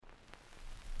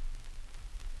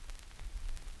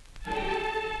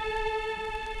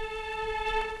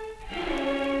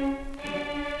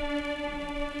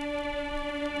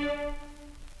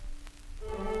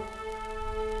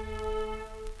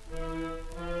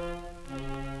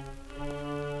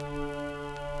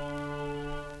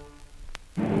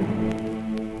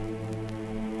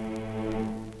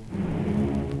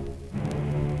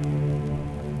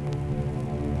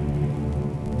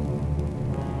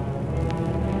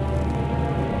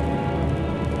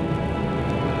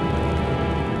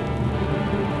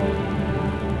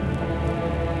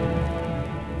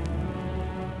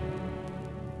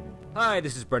Hi,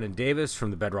 this is Brendan Davis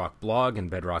from the Bedrock blog and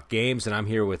Bedrock Games, and I'm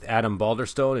here with Adam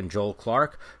Balderstone and Joel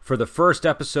Clark for the first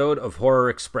episode of Horror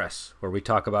Express, where we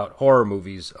talk about horror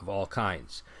movies of all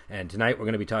kinds. And tonight we're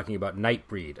going to be talking about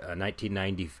Nightbreed, a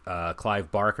 1990 Clive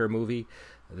Barker movie.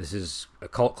 This is a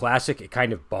cult classic. It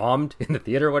kind of bombed in the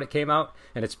theater when it came out,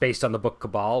 and it's based on the book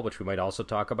Cabal, which we might also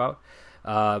talk about.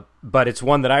 But it's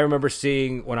one that I remember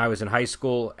seeing when I was in high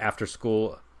school, after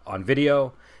school, on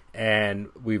video. And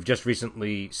we've just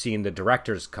recently seen the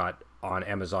director's cut on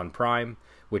Amazon Prime,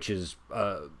 which is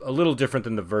a little different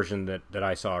than the version that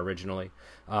I saw originally.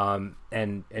 And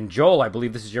Joel, I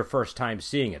believe this is your first time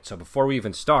seeing it. So before we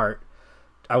even start,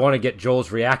 I want to get Joel's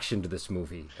reaction to this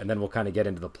movie, and then we'll kind of get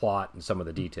into the plot and some of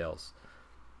the details.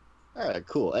 All right,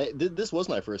 cool. This was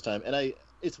my first time, and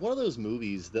it's one of those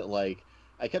movies that, like,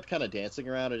 I kept kind of dancing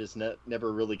around and just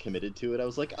never really committed to it. I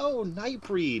was like, oh,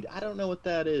 Nightbreed, I don't know what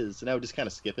that is. And I would just kind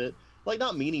of skip it, like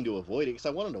not meaning to avoid it because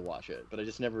I wanted to watch it, but I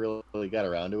just never really got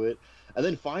around to it. And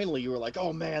then finally you were like,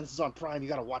 oh man, this is on Prime, you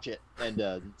got to watch it.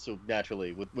 And so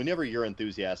naturally, whenever you're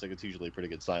enthusiastic, it's usually a pretty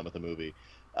good sign with a movie,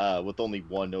 with only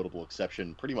one notable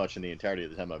exception pretty much in the entirety of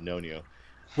the time I've known you.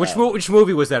 Which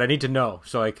movie was that? I need to know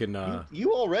so I can...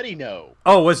 You already know.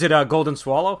 Oh, was it Golden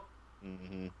Swallow?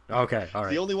 Mm-hmm. Okay, all right.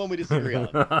 It's the only one we disagree on.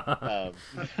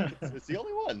 It's the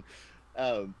only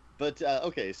one.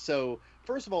 Okay, so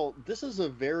first of all, this is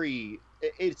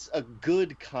it's a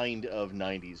good kind of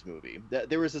 90s movie.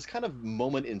 There was this kind of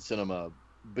moment in cinema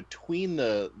between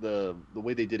the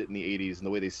way they did it in the 80s and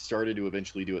the way they started to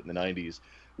eventually do it in the 90s,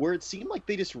 where it seemed like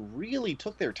they just really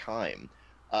took their time.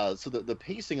 So the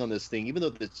pacing on this thing, even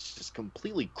though it's just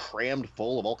completely crammed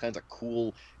full of all kinds of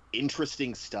cool,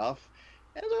 interesting stuff,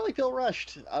 it doesn't really feel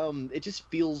rushed. It just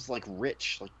feels like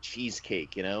rich, like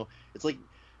cheesecake, you know? It's like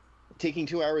taking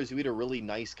 2 hours to eat a really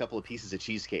nice couple of pieces of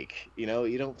cheesecake, you know?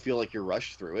 You don't feel like you're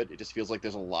rushed through it. It just feels like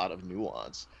there's a lot of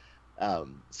nuance.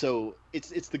 So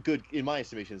it's the good, in my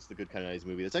estimation, it's the good kind of nice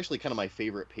movie. It's actually kind of my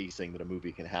favorite pacing that a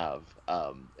movie can have.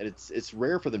 And it's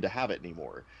rare for them to have it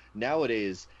anymore.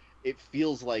 Nowadays, it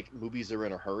feels like movies are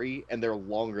in a hurry and they're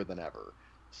longer than ever.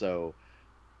 So...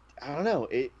 I don't know.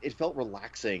 It felt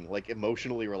relaxing, like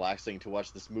emotionally relaxing to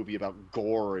watch this movie about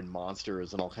gore and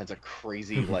monsters and all kinds of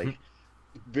crazy, like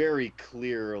very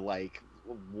clear, like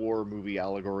war movie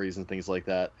allegories and things like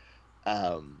that.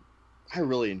 I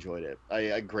really enjoyed it.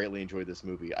 I greatly enjoyed this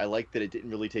movie. I like that it didn't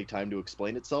really take time to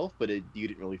explain itself, but you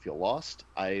didn't really feel lost.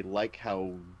 I like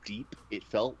how deep it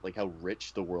felt, like how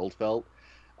rich the world felt.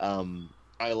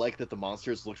 I like that the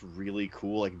monsters looked really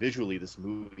cool. Like visually, this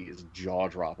movie is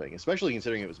jaw-dropping, especially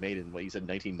considering it was made in what you said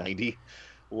 1990.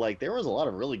 Like there was a lot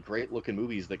of really great-looking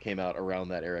movies that came out around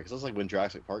that era. Because that's like when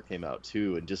Jurassic Park came out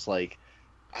too, and just like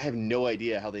I have no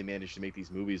idea how they managed to make these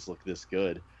movies look this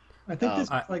good. I think this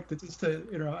was like I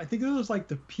think this was like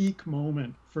the peak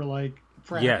moment for like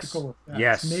practical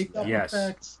effects, makeup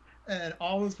effects. And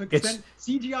all those, because then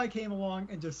CGI came along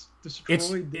and just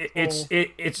destroyed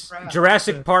it's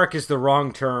Jurassic Park is the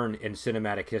wrong turn in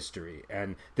cinematic history,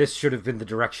 and this should have been the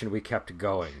direction we kept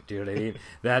going. Do you know what I mean?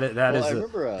 I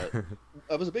remember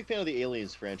I was a big fan of the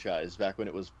Aliens franchise back when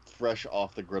it was fresh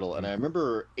off the griddle, and I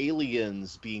remember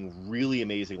Aliens being really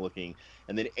amazing looking,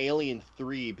 and then Alien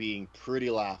 3 being pretty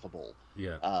laughable.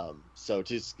 Yeah. So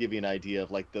just give you an idea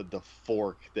of like the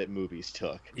fork that movies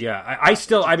took. Yeah,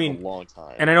 I mean, a long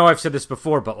time. And I know I've said this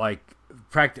before, but like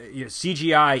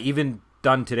CGI, even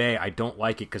done today, I don't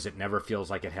like it because it never feels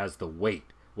like it has the weight.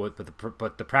 But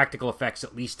the practical effects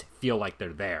at least feel like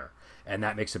they're there, and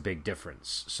that makes a big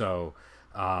difference. So,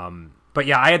 but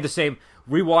yeah, I had the same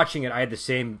rewatching it. I had the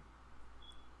same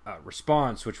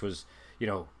response, which was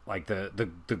like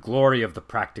the glory of the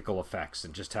practical effects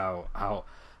and just how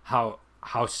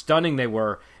stunning they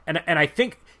were. And I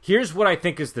think here's what I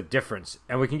think is the difference,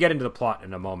 and we can get into the plot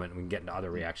in a moment, and we can get into other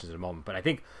reactions in a moment, but I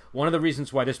think one of the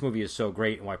reasons why this movie is so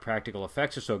great and why practical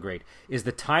effects are so great is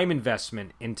the time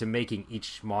investment into making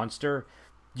each monster.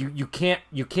 You can't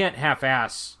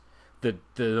half-ass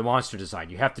the monster design.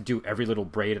 You have to do every little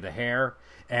braid of the hair,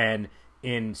 and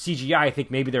in CGI I think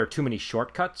maybe there are too many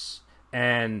shortcuts,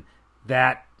 and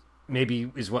that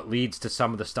maybe is what leads to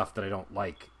some of the stuff that I don't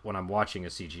like when I'm watching a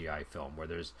CGI film, where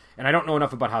and I don't know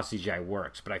enough about how CGI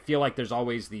works, but I feel like there's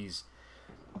always these,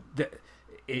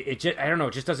 it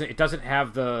doesn't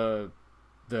have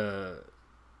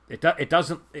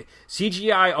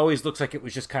CGI always looks like it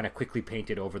was just kind of quickly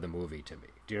painted over the movie to me.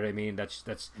 Do you know what I mean?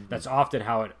 That's often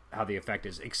how the effect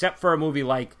is, except for a movie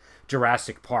like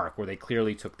Jurassic Park, where they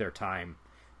clearly took their time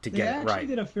to get it right. They actually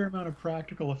did a fair amount of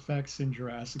practical effects in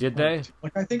Jurassic Park. Did they?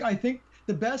 Like I think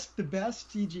the best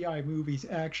CGI movies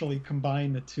actually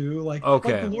combine the two. Like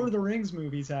okay, like the Lord of the Rings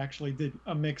movies actually did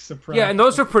a mix of and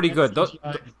those are pretty good.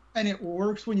 And it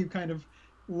works when you kind of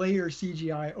layer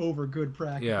CGI over good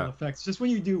practical effects. Just when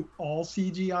you do all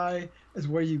CGI is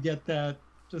where you get that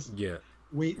just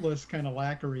weightless kind of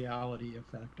lack of reality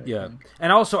effect. I think.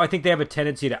 And also I think they have a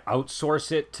tendency to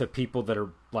outsource it to people that are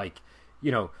like,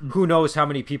 you know, who knows how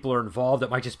many people are involved. It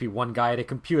might just be one guy at a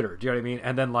computer. Do you know what I mean?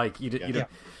 And then like you know,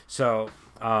 so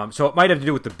it might have to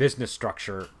do with the business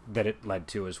structure that it led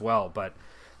to as well. But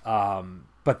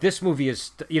this movie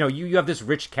is, you know, you have this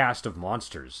rich cast of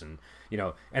monsters, and you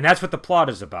know, and that's what the plot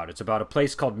is about. It's about a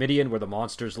place called Midian where the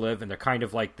monsters live, and they're kind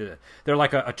of like they're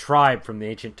like a tribe from the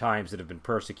ancient times that have been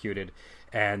persecuted,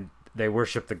 and they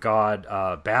worship the god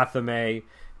Baphomet.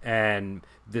 And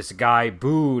this guy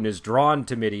Boone is drawn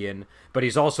to Midian, but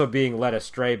he's also being led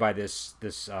astray by this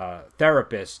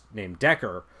therapist named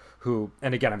Decker, who,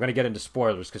 and again, I'm going to get into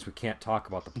spoilers because we can't talk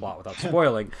about the plot without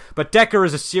spoiling, but Decker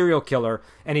is a serial killer,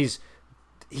 and he's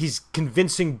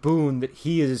convincing Boone that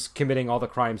he is committing all the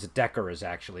crimes that Decker is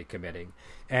actually committing.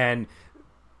 And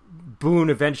Boone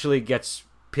eventually gets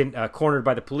cornered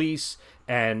by the police,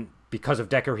 and because of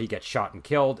Decker, he gets shot and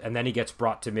killed, and then he gets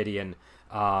brought to Midian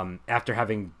after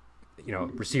having, you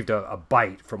know, received a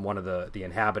bite from one of the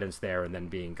inhabitants there and then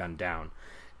being gunned down.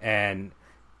 And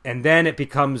then it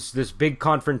becomes this big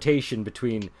confrontation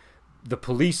between the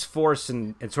police force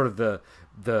and sort of the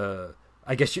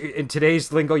I guess in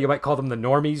today's lingo you might call them the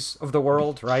normies of the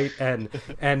world, right? And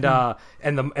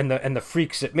the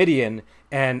freaks at Midian,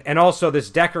 and also this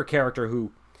Decker character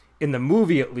who, in the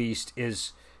movie at least,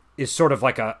 is sort of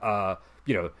like a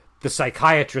you know, the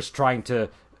psychiatrist trying to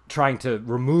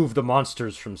remove the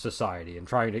monsters from society and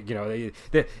trying to, you know,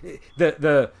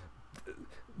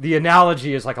 the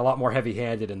analogy is like a lot more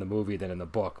heavy-handed in the movie than in the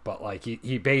book, but like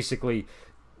he basically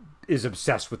is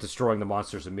obsessed with destroying the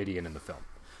monsters of Midian in the film.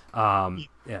 And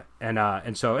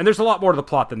there's a lot more to the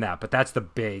plot than that, but that's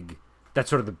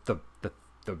sort of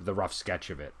the rough sketch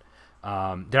of it.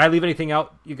 Did I leave anything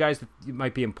out, you guys, that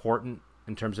might be important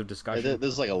in terms of discussion?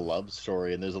 There's like a love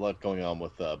story, and there's a lot going on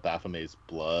with Baphomet's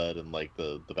blood and like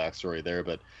the backstory there,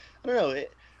 but I don't know.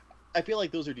 I feel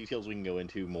like those are details we can go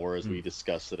into more as we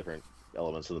discuss the different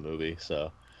elements of the movie.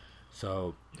 So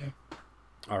yeah.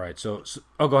 All right. So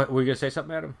go ahead. Were you gonna say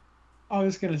something, Adam? I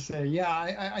was going to say, yeah,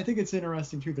 I think it's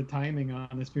interesting, too, the timing on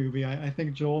this movie. I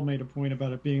think Joel made a point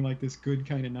about it being like this good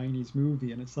kind of 90s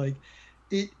movie. And it's like,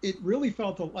 it really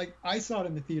felt like I saw it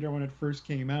in the theater when it first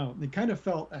came out. And it kind of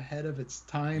felt ahead of its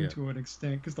time to an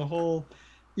extent, because the whole,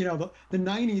 you know, the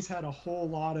 90s had a whole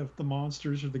lot of the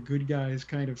monsters or the good guys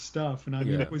kind of stuff. And I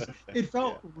mean, it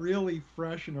felt really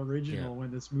fresh and original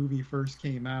when this movie first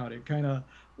came out. It kind of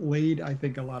laid, I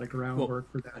think, a lot of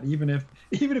groundwork for that, even if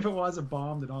it was a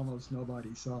bomb that almost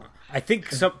nobody saw. I think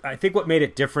what made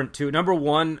it different too. Number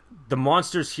one, the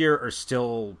monsters here are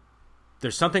still,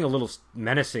 there's something a little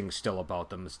menacing still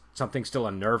about them. Something still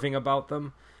unnerving about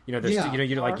them. You know, they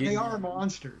are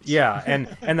monsters. Yeah,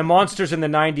 and the monsters in the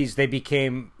 90s, they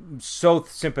became so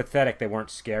sympathetic they weren't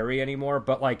scary anymore.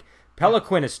 But like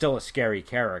Peliquin is still a scary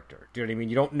character. Do you know what I mean?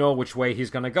 You don't know which way he's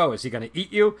going to go. Is he going to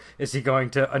eat you? Is he going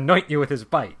to anoint you with his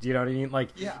bite? Do you know what I mean? Like,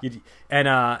 and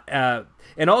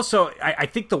also I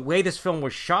think the way this film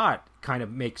was shot kind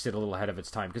of makes it a little ahead of its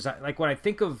time, because like when I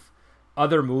think of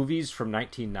other movies from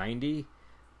 1990,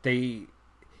 they,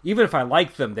 even if I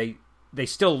like them, they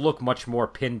still look much more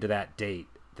pinned to that date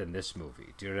than this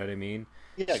movie. Do you know what I mean?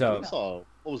 Yeah, so we saw,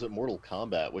 what was it, Mortal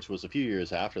Kombat, which was a few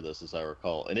years after this, as I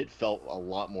recall, and it felt a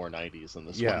lot more 90s than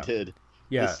this one did.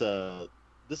 Yeah.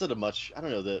 This had a much, I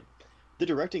don't know, the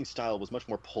directing style was much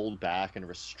more pulled back and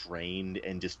restrained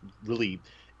and just really,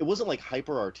 it wasn't like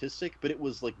hyper artistic, but it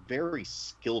was like very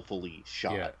skillfully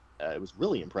shot. Yeah. It was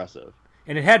really impressive.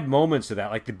 And it had moments of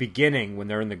that, like the beginning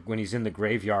when he's in the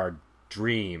graveyard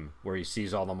dream where he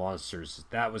sees all the monsters.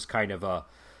 That was kind of a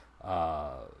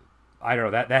I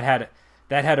don't know,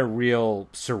 that had a real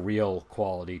surreal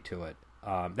quality to it.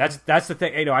 That's the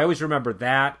thing. You know, I always remember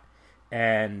that,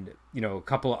 and you know, a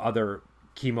couple of other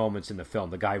key moments in the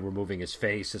film. The guy removing his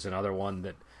face is another one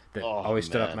that always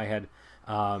stood up in my head.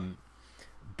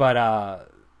 But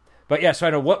yeah. So I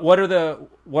know what are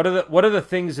the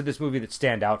things in this movie that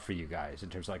stand out for you guys in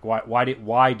terms of like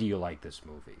why do you like this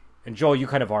movie? And Joel, you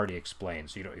kind of already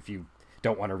explained. So you know, if you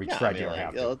don't want to retread, you don't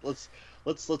have to.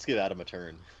 Let's give Adam a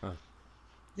turn.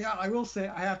 Yeah, I will say,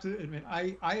 I have to admit,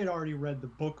 I had already read the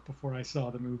book before I saw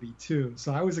the movie too,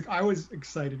 so I was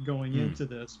excited going into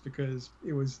this because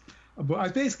it was a book.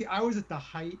 I was at the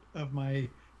height of my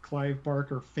Clive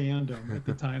Barker fandom at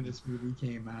the time this movie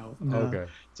came out. And,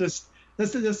 okay. Just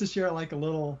to share like a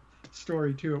little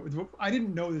story too. I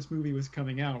didn't know this movie was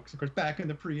coming out because, of course, back in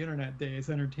the pre-internet days,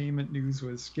 entertainment news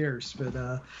was scarce.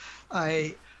 But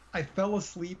I fell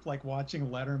asleep like watching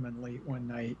Letterman late one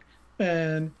night,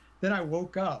 and then I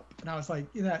woke up and I was like,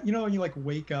 you know, when you like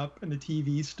wake up and the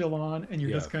TV's still on and you're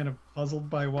just kind of puzzled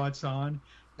by what's on,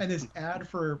 and this ad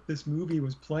for this movie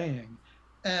was playing,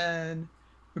 and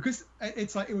because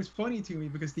it's like, it was funny to me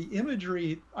because the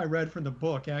imagery I read from the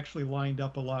book actually lined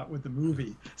up a lot with the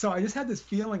movie. So I just had this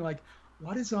feeling like,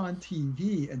 what is on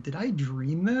TV? And did I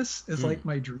dream this? Is like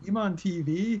my dream on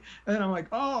TV? And then I'm like,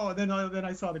 oh, then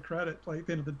I saw the credit, like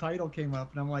then the title came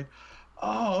up, and I'm like,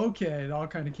 oh, okay, it all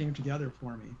kind of came together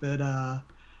for me.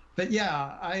 But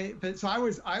yeah, so I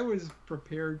was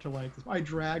prepared to like this. I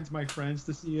dragged my friends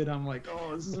to see it. I'm like,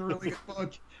 oh, this is a really good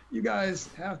book. You guys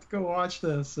have to go watch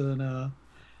this.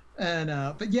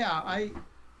 But yeah,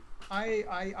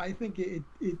 I think it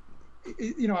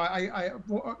you know,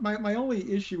 my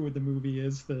only issue with the movie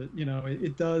is that, you know,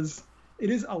 it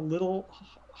is a little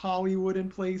Hollywood in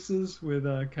places with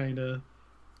kind of,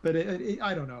 but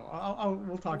I don't know.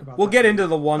 We'll talk about. We'll get into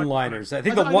the one-liners. I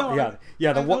think the one,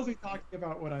 yeah. I'm mostly talking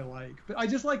about what I like, but I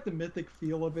just like the mythic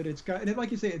feel of it. It's got, and it,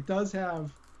 like you say, it does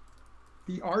have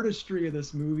the artistry of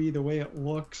this movie, the way it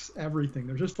looks, everything.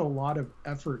 There's just a lot of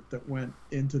effort that went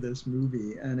into this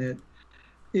movie, and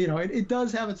it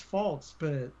does have its faults,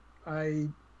 but it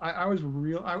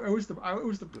was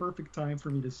the perfect time for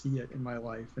me to see it in my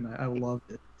life, and I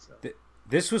loved it. So.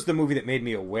 This was the movie that made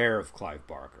me aware of Clive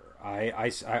Barker. I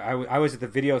was at the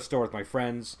video store with my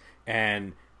friends,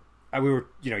 and we were,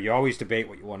 you know, you always debate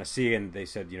what you want to see, and they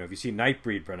said, you know, have you seen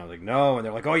Nightbreed, Brent? I was like, no, and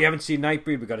they're like, oh, you haven't seen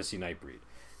Nightbreed? We got to see Nightbreed.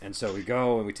 And so we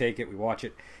go and we take it, we watch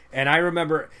it, and I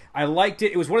remember I liked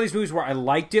it. It was one of these movies where I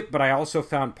liked it, but I also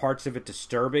found parts of it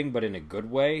disturbing, but in a good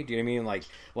way. Do you know what I mean?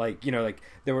 Like you know, like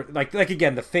there were like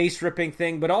again the face ripping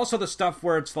thing, but also the stuff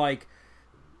where it's like,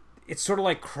 it's sort of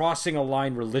like crossing a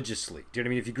line religiously. Do you know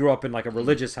what I mean? If you grew up in like a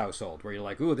religious household where you're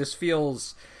like, ooh, this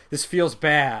feels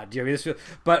bad. Do you know what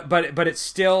I mean? But it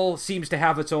still seems to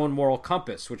have its own moral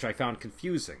compass, which I found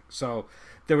confusing. So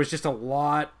there was just a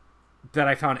lot that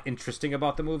I found interesting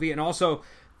about the movie, and also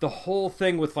the whole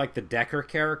thing with like the Decker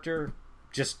character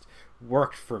just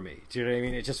worked for me. Do you know what I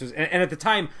mean? It just was, and at the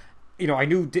time, you know, I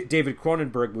knew David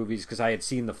Cronenberg movies because I had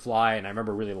seen The Fly, and I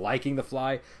remember really liking The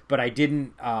Fly, but I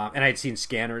didn't, and I had seen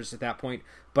Scanners at that point,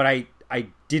 but I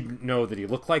didn't know that he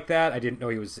looked like that. I didn't know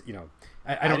he was, you know,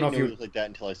 I don't know if he was like that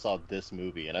until I saw this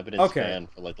movie, and I've been his fan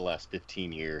for like the last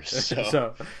 15 years.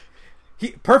 So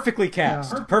he perfectly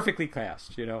cast,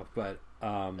 you know, but.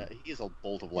 He is a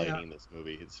bolt of lightning in this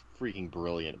movie. It's freaking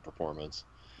brilliant performance.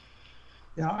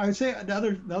 Yeah, I would say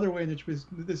another way in which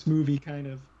this movie kind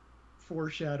of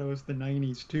foreshadows the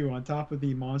 90s too. On top of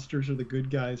the monsters are the good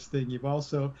guys thing, you've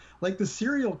also, like, the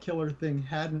serial killer thing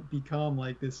hadn't become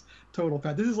like this total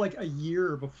fact. This is like a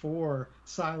year before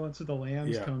Silence of the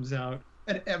Lambs comes out,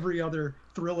 and every other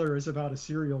thriller is about a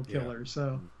serial killer.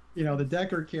 So. You know, the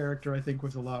Decker character, I think,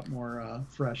 was a lot more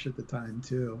fresh at the time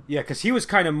too. Yeah, because he was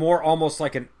kind of more almost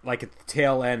like at the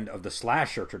tail end of the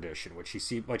slasher tradition, which he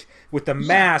seemed like with the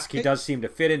mask he does seem to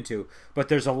fit into. But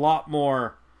there's a lot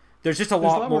more. There's just a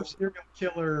lot more serial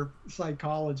killer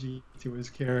psychology to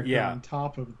his character on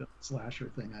top of the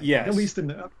slasher thing. Yes. At least in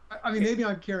the. I mean, maybe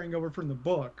I'm carrying over from the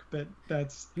book, but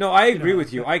that's. No, I agree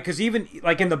with you. Because even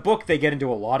like in the book, they get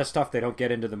into a lot of stuff they don't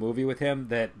get into the movie with him.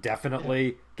 That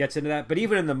definitely gets into that. But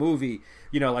even in the movie,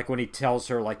 you know, like when he tells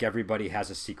her like everybody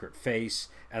has a secret face,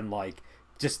 and like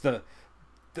just I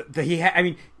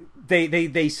mean,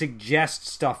 they suggest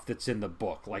stuff that's in the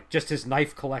book. Like just his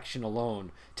knife collection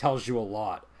alone tells you a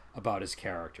lot about his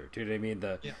character. Do you know what I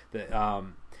mean?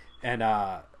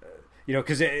 You know,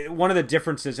 because one of the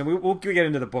differences, and we'll get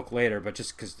into the book later, but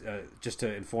just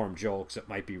to inform Joel, because it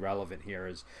might be relevant here,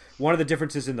 is one of the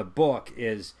differences in the book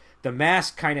is the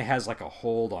mask kind of has like a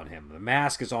hold on him. The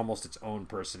mask is almost its own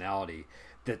personality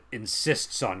that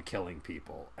insists on killing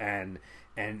people, and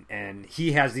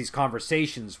he has these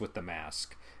conversations with the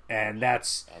mask. And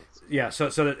that's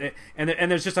and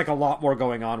there's just like a lot more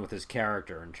going on with his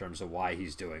character in terms of why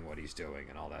he's doing what he's doing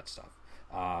and all that stuff.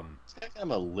 It's got kind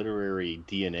of a literary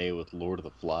DNA with Lord of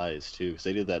the Flies too, because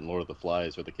they did that in Lord of the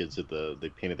Flies, where the kids they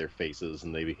painted their faces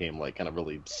and they became like kind of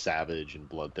really savage and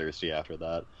bloodthirsty after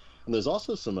that. And there's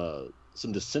also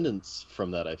some descendants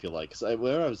from that, I feel like, because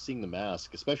when I was seeing The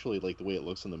Mask, especially like the way it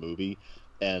looks in the movie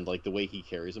and like the way he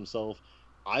carries himself,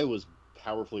 I was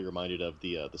powerfully reminded of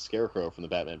the Scarecrow from the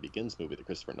Batman Begins movie that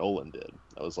Christopher Nolan did.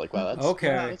 I was like, wow, that's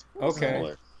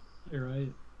similar. You're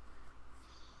right.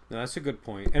 No, that's a good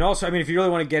point. And also, I mean, if you really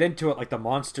want to get into it, like the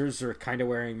monsters are kind of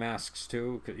wearing masks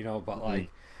too, you know. But like,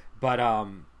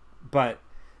 but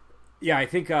Yeah, I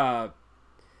think. But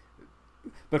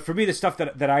for me, the stuff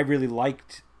that I really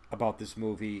liked about this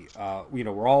movie,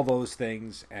 were all those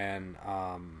things, and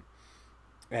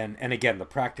again the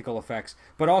practical effects,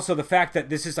 but also the fact that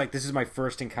this is my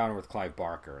first encounter with Clive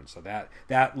Barker, and so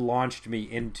that launched me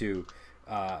into.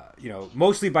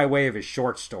 Mostly by way of his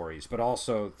short stories, but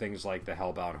also things like The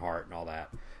Hellbound Heart and all that.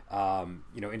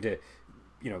 Into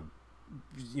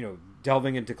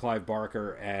delving into Clive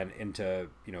Barker and into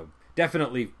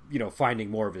definitely finding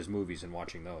more of his movies and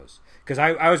watching those, because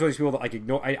I was one of these people that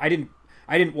ignore. I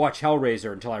didn't watch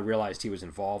Hellraiser until I realized he was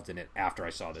involved in it after I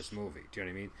saw this movie. Do you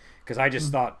know what I mean? Because I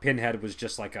just thought Pinhead was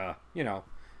just like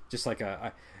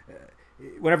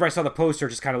whenever I saw the poster,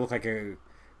 it just kind of looked like a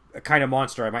kind of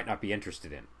monster I might not be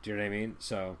interested in. Do you know what I mean?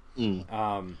 So,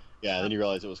 yeah. Then you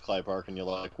realize it was Clive Barker, and you're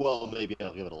like, well, maybe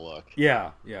I'll give it a look.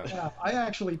 Yeah. I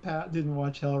actually didn't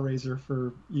watch Hellraiser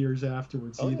for years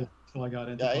afterwards either. Until I got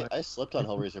into it. I slept on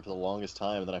Hellraiser for the longest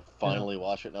time, and then I finally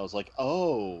watched it, and I was like,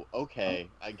 oh, okay,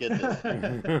 I get this.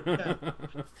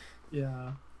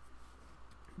 Yeah.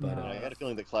 But I got a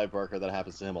feeling that Clive Barker, that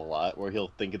happens to him a lot, where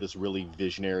he'll think of this really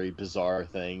visionary, bizarre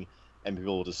thing, and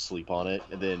people will just sleep on it,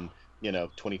 and then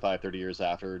 25, 30 years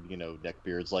after,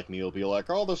 neckbeards like me will be like,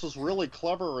 oh, this is really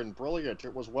clever and brilliant.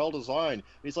 It was well designed. And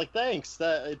he's like, thanks,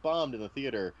 that it bombed in the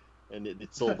theater, and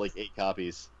it sold like 8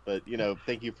 copies. But,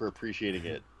 thank you for appreciating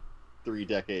it 3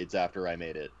 decades after I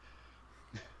made it.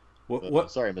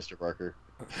 What? Sorry, Mr. Barker.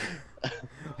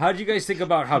 How did you guys think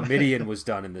about how Midian was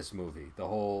done in this movie? The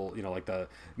whole, the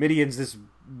Midian's this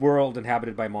world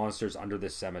inhabited by monsters under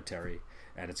this cemetery.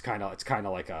 And it's kind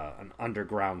of like an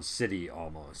underground city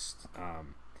almost.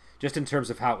 Just in terms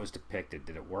of how it was depicted,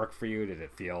 did it work for you? Did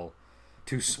it feel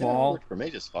too small? It worked for me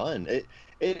just fine.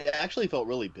 It actually felt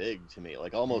really big to me,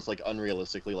 like almost like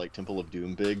unrealistically like Temple of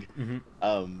Doom big.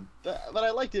 Mm-hmm. But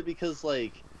I liked it because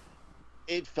like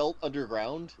it felt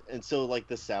underground, and so like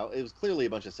the sound, it was clearly a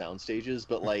bunch of sound stages,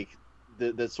 but like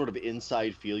the sort of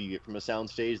inside feel you get from a sound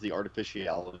stage, the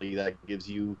artificiality that gives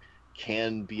you,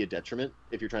 can be a detriment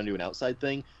if you're trying to do an outside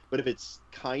thing. But if it's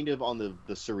kind of on the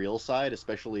surreal side,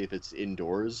 especially if it's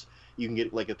indoors, you can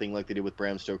get like a thing like they did with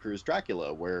Bram Stoker's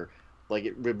Dracula, where like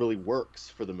it really works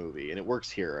for the movie, and it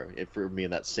works here for me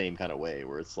in that same kind of way,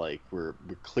 where it's like we're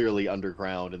clearly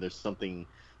underground and there's something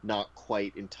not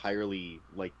quite entirely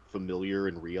like familiar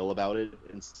and real about it,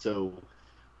 and so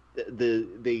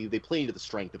they play into the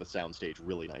strength of a soundstage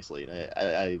really nicely,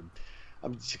 and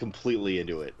I'm just completely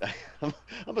into it. I'm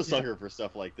a sucker for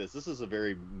stuff like this. This is a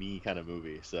very me kind of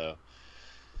movie. So,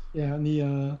 yeah, and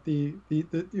the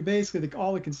basically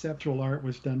all the conceptual art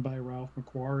was done by Ralph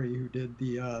McQuarrie, who did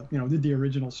did the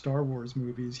original Star Wars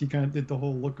movies. He kind of did the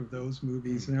whole look of those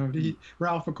movies.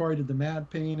 Ralph McQuarrie did the Mad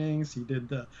paintings. He did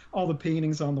all the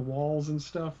paintings on the walls and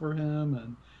stuff for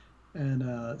him, and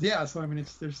so I mean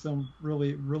there's some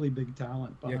really really big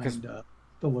talent behind.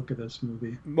 The look of this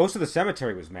movie. Most of the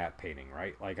cemetery was matte painting,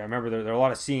 right? Like I remember there are a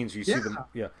lot of scenes where you see them.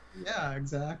 Yeah. Yeah,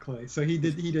 exactly. So he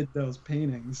did those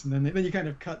paintings, and then you kind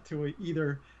of cut to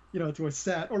either to a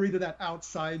set or either that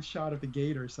outside shot of the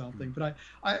gate or something. But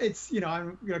it's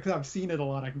I'm because I've seen it a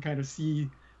lot, I can kind of see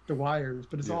the wires,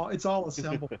 but it's all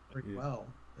assembled very well.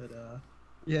 But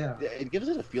it gives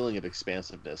it a feeling of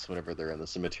expansiveness whenever they're in the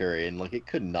cemetery, and like it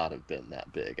could not have been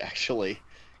that big actually.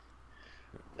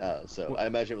 So I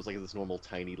imagine it was like this normal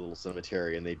tiny little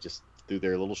cemetery, and they just, through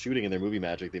their little shooting and their movie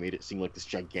magic, they made it seem like this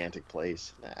gigantic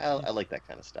place. I like that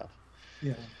kind of stuff.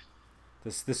 Yeah.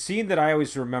 The scene that I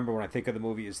always remember when I think of the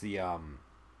movie is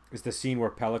the scene where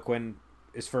Pelican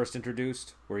is first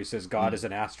introduced, where he says God is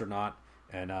an astronaut,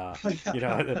 and I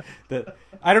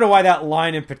don't know why that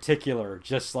line in particular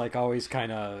just like always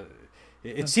kind of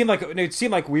it seemed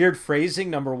like weird phrasing,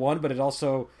 number one, but it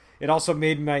also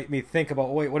made me think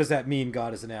about, wait, what does that mean,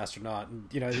 God is an astronaut?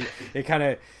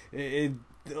 And, it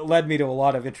led me to a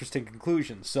lot of interesting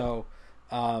conclusions. So,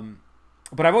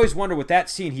 but I've always wondered with that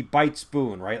scene, he bites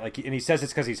Boone, right? Like, and he says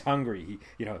it's because he's hungry.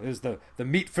 He, it was the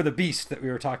meat for the beast that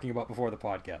we were talking about before the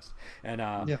podcast. And,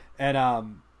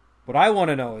 what I want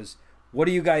to know is, what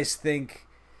do you guys think?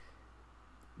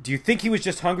 Do you think he was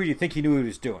just hungry? Do you think he knew what he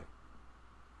was doing?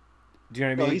 Do you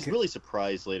know what I mean? He's really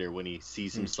surprised later when he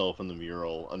sees himself in the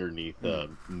mural underneath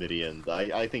Midian.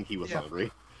 I think he was hungry,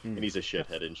 and he's a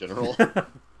shithead in general.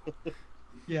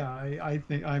 Yeah, I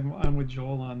think I'm with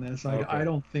Joel on this. I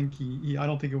don't think I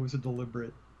don't think it was a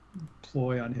deliberate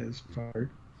ploy on his part.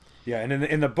 Yeah, and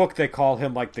in the book they call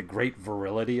him like the Great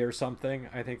Virility or something,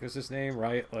 I think is his name,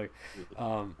 right? Like,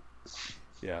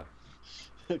 yeah.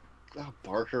 Oh,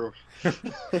 Barker.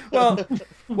 well,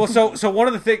 so one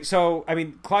of the things. So I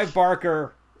mean, Clive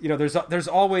Barker. There's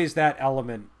always that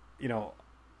element.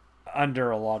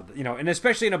 under a lot of and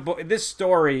especially in a book, this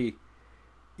story,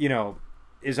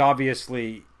 is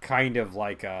obviously kind of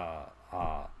like they're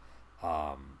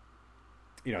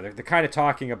kind of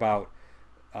talking about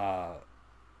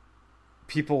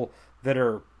people that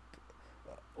are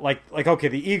like okay,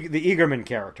 the Eagerman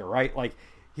character, right? Like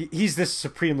he's this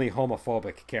supremely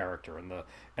homophobic character, and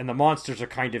the monsters are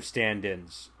kind of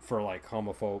stand-ins for like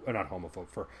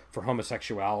for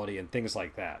homosexuality and things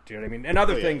like that. Do you know what I mean? And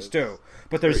other things too.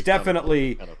 But there's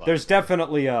definitely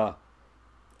a,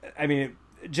 I mean,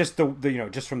 just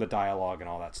just from the dialogue and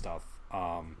all that stuff.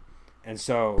 And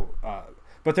so,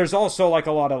 but there's also like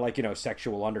a lot of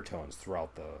sexual undertones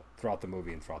throughout the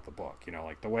movie and throughout the book.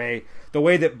 Like the way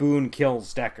that Boone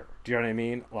kills Decker. Do you know what I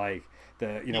mean? Like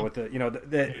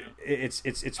it's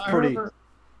pretty.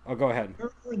 Oh, go ahead. I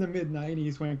remember in the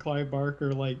mid-90s when Clive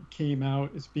Barker came out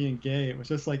as being gay, it was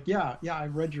just like, yeah, I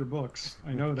read your books.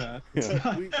 I know that.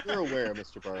 We're aware,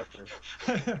 Mr. Barker.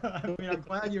 I mean,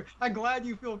 I'm glad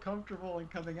you feel comfortable in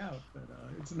coming out, but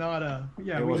it's not a.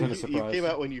 Yeah, it wasn't a surprise. You came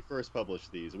out when you first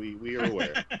published these. We are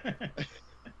aware.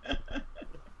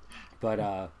 But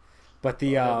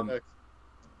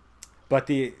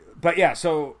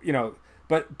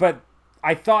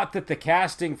I thought that the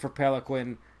casting for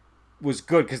Peloquin was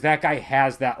good because that guy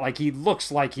has that, like, he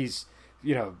looks like he's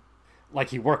like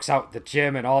he works out at the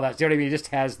gym and all that. You know what I mean? He just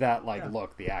has that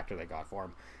look, the actor they got for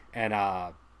him.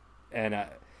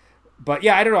 But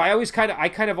yeah, I don't know. I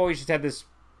kind of always just had this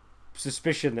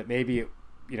suspicion that maybe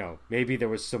there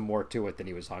was some more to it than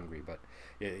he was hungry. But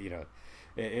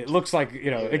it looks like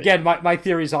again, my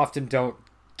theories often don't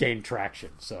gain traction.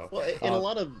 So in a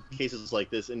lot of cases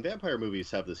like this, and vampire movies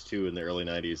have this too in the early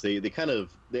 90s, they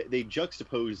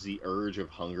juxtapose the urge of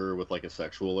hunger with like a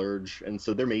sexual urge, and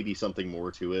so there may be something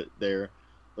more to it there.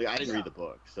 Like, I didn't read the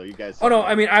book, so you guys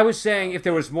I mean, I was saying if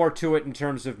there was more to it in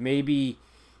terms of maybe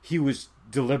he was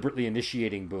deliberately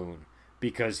initiating Boone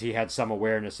because he had some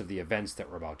awareness of the events that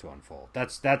were about to unfold.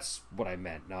 That's what I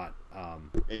meant, not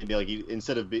and like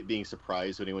instead of being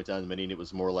surprised when he went down the mini, it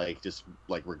was more like just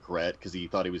like regret because he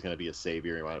thought he was going to be a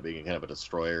savior and he wound up being kind of a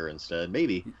destroyer instead.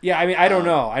 Maybe. Yeah, I mean, I don't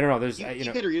know. There's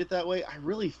you could read it that way. I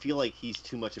really feel like he's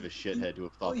too much of a shithead to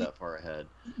have thought that far ahead.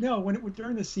 No,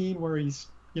 during the scene where he's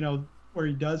where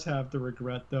he does have the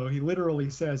regret, though, he literally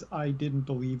says, "I didn't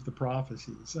believe the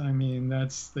prophecies." I mean,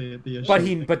 that's the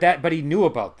issue. But he knew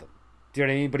about them. Do you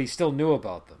know what I mean? But he still knew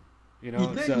about them. He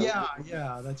did,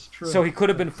 yeah, that's true. So he could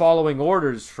have been following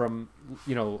orders from,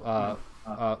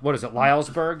 what is it,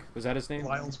 Lylesburg? Was that his name?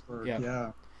 Lylesburg,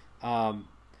 yeah.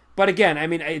 But again, I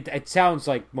mean, it sounds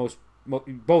like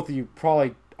both of you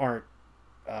probably aren't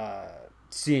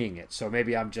seeing it. So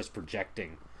maybe I'm just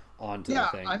projecting onto the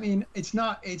thing. I mean, it's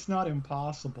not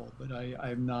impossible, but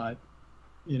I'm not,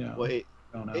 Well, I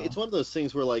don't know. It's one of those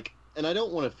things where and I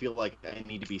don't want to feel like I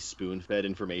need to be spoon-fed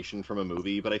information from a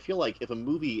movie, but I feel like if a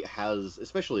movie has,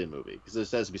 especially a movie, because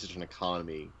there has to be such an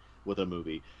economy with a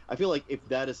movie, I feel like if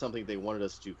that is something they wanted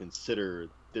us to consider,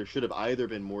 there should have either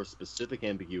been more specific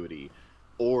ambiguity,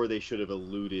 or they should have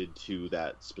alluded to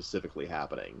that specifically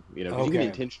happening. You can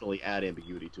intentionally add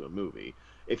ambiguity to a movie.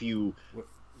 If you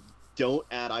don't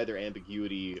add either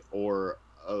ambiguity or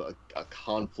a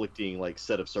conflicting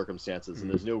set of circumstances, and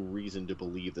there's no reason to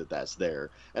believe that that's there,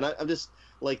 and I'm just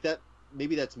like that.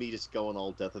 Maybe that's me just going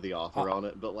all death of the author on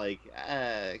it, but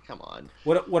come on.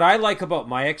 What I like about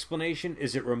my explanation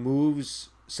is it removes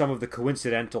some of the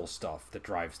coincidental stuff that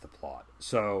drives the plot.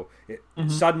 So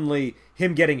suddenly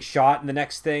him getting shot in the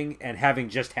next thing and having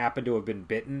just happened to have been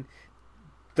bitten,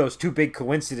 those two big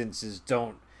coincidences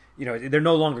don't. They're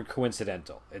no longer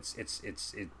coincidental.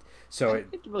 So I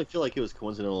didn't really feel like it was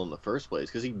coincidental in the first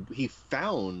place because he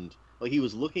found, he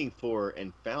was looking for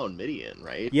and found Midian,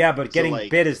 right? Yeah, but getting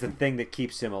bit is the thing that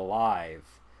keeps him alive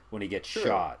when he gets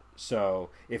shot. So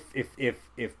if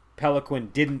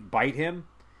Peloquin didn't bite him,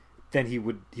 then he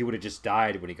would have just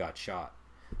died when he got shot.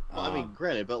 Well, I mean,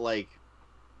 granted, but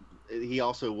he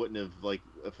also wouldn't have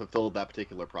fulfilled that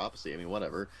particular prophecy. I mean,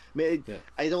 whatever. I mean,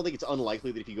 I don't think it's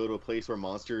unlikely that if you go to a place where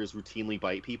monsters routinely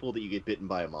bite people, that you get bitten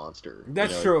by a monster.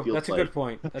 That's true. That's a good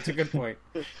point. That's a good point.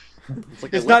 It's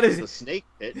like it's not as a snake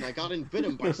pit, and I got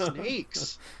bitten by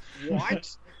snakes.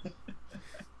 What?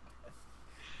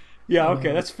 Yeah.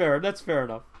 Okay. That's fair. That's fair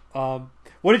enough.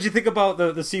 What did you think about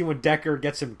the scene when Decker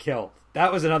gets him killed?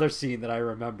 That was another scene that I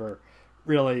remember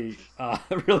really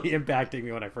impacting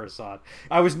me when I first saw it.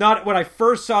 When I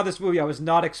first saw this movie, I was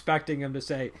not expecting him to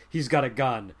say he's got a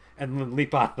gun and then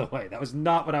leap out of the way. That was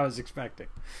not what I was expecting.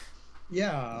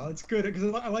 Yeah, it's good because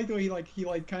I like the way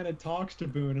he kind of talks to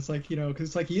Boone. It's like, because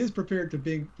it's like he is prepared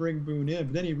to bring Boone in,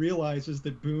 but then he realizes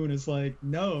that Boone is like,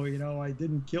 no, I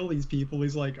didn't kill these people.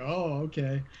 He's like, oh,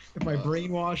 okay, if my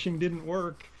brainwashing didn't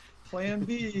work, Plan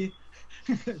B.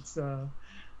 It's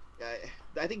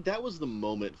I think that was the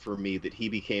moment for me that he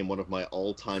became one of my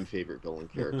all-time favorite villain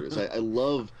characters. I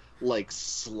love like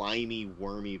slimy,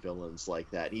 wormy villains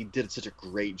like that. He did such a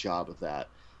great job of that.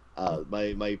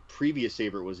 My previous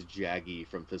favorite was Jaggy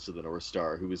from Fist of the North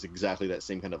Star, who was exactly that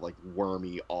same kind of like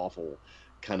wormy, awful,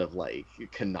 kind of like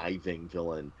conniving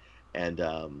villain, and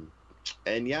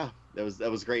yeah, that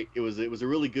was great. It was a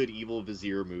really good evil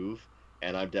vizier move,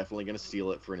 and I'm definitely going to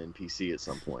steal it for an NPC at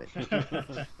some point.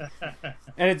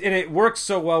 and it works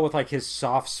so well with like his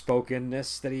soft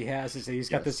spokenness that he has. He's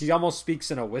got this. He almost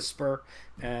speaks in a whisper,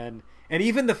 and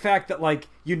even the fact that like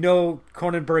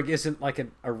Cronenberg isn't like a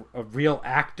real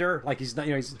actor, like he's not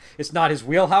it's not his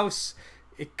wheelhouse.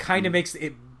 It kind of makes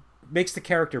the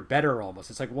character better almost.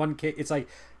 It's like it's like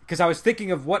because I was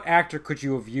thinking of what actor could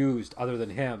you have used other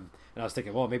than him, and I was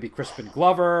thinking, well, maybe Crispin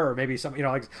Glover or maybe some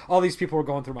like all these people were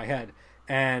going through my head,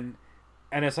 and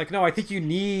it's like no, I think you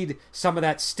need some of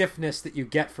that stiffness that you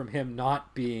get from him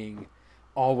not being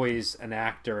always an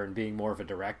actor and being more of a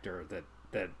director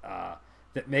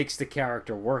that makes the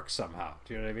character work somehow.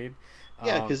 Do you know what I mean?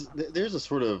 Yeah, because there's a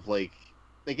sort of like,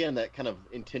 again, that kind of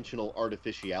intentional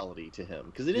artificiality to him,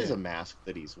 because it is a mask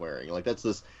that he's wearing. Like that's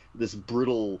this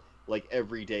brutal, like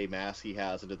everyday mask he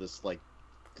has into this like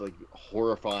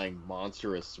horrifying,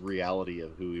 monstrous reality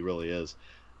of who he really is.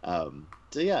 So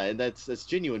yeah, and that's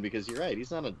genuine because you're right.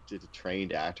 He's not a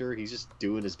trained actor. He's just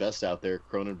doing his best out there,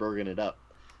 Cronenberging it up,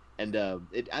 and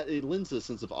it lends a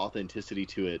sense of authenticity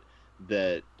to it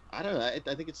that. I don't know.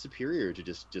 I think it's superior to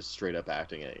just straight up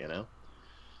acting it,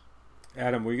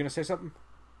 Adam, were you going to say something?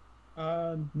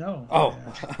 No. Oh,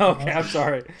 okay. I'm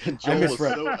sorry. Joel was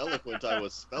so eloquent, I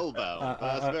was spellbound.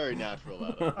 That's very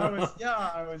natural, Adam.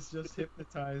 I was just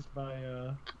hypnotized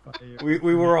by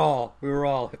we were all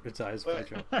hypnotized by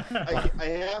Joel. I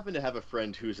happen to have a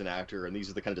friend who's an actor, and these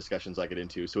are the kind of discussions I get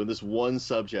into. So in this one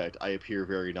subject, I appear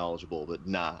very knowledgeable, but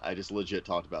I just legit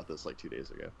talked about this like 2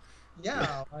 days ago.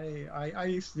 Yeah, I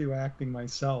used to do acting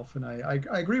myself, and I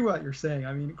agree with what you're saying.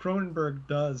 I mean, Cronenberg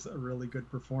does a really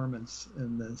good performance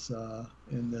in this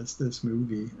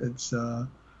movie. It's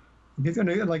he's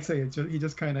gonna, like I say,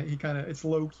 it's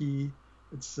low key,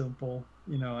 it's simple.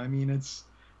 I mean,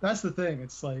 that's the thing.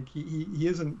 It's like he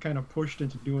isn't kind of pushed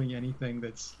into doing anything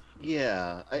that's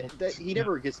he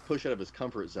never gets pushed out of his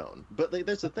comfort zone. But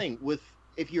that's the thing with.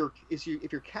 If you're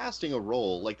casting a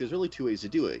role, like there's really two ways to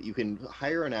do it. You can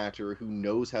hire an actor who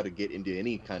knows how to get into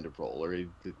any kind of role or a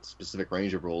specific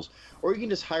range of roles, or you can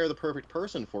just hire the perfect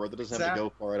person for it that doesn't have to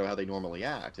go far out of how they normally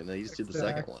act, and then you just do the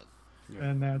second one.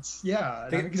 And that's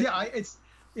it's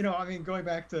I mean, going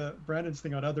back to Brandon's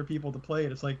thing on other people to play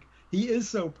it, it's like he is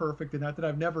so perfect in that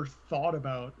I've never thought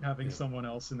about having someone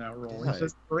else in that role. He's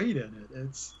just great in it.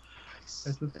 It's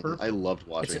just perfect. I loved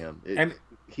watching him. And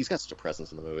he's got such a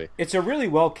presence in the movie. It's a really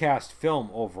well cast film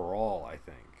overall, I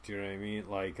think. Do you know what I mean?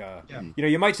 Like,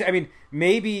 you might say. I mean,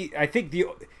 maybe I think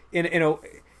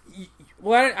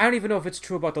well, I don't even know if it's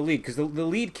true about the lead, because the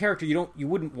lead character you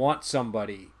wouldn't want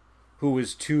somebody who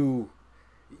was too.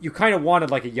 You kind of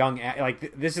wanted like a young,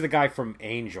 like this is the guy from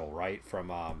Angel, right? From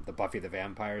the Buffy the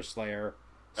Vampire Slayer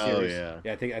series. Oh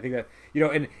yeah. I think that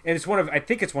and it's I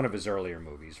think it's one of his earlier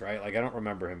movies, right? Like I don't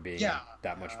remember him being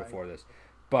that much before this.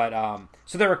 But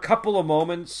so there are a couple of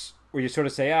moments where you sort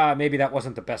of say, maybe that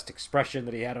wasn't the best expression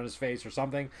that he had on his face or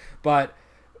something. But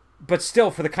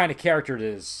still, for the kind of character it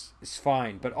is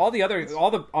fine. But all the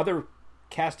other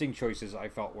casting choices I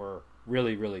felt were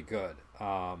really, really good.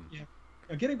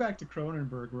 Getting back to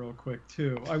Cronenberg real quick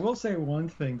too, I will say one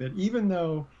thing, that even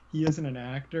though he isn't an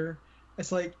actor,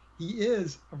 it's like he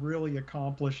is a really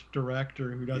accomplished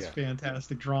director who does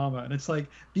fantastic drama. And it's like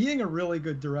being a really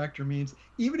good director means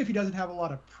even if he doesn't have a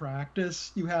lot of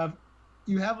practice, you have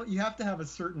to have a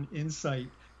certain insight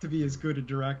to be as good a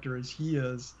director as he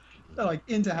is, like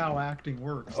into how acting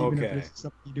works, even if it's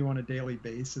something you do on a daily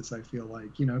basis. I feel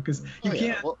like, because you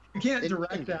can't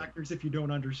direct actors if you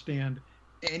don't understand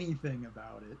anything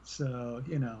about it. So,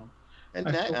 and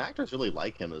actors really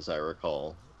like him, as I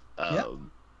recall.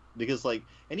 Because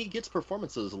and he gets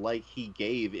performances like he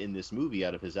gave in this movie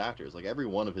out of his actors. Like every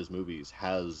one of his movies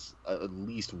has at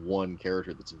least one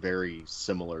character that's very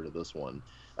similar to this one.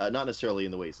 Not necessarily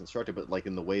in the way it's constructed, but like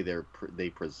in the way they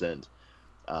present.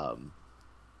 And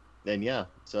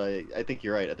so I think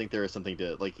you're right. I think there is something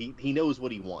to he knows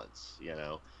what he wants,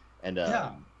 and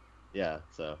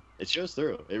so it shows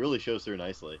through. It really shows through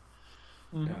nicely.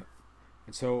 Mm-hmm. Yeah.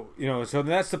 And so, so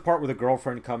that's the part where the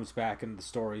girlfriend comes back into the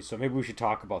story. So maybe we should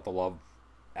talk about the love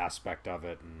aspect of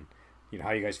it, and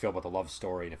how you guys feel about the love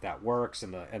story, and if that works,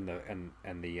 and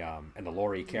the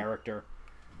Laurie character.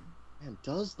 And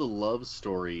does the love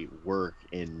story work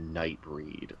in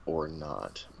Nightbreed or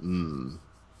not?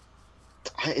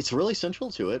 It's really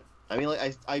central to it. I mean,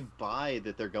 like, I buy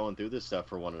that they're going through this stuff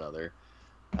for one another.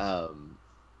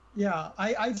 Yeah,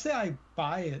 I'd say I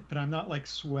buy it, but I'm not like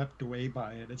swept away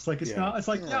by it. It's like not. It's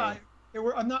like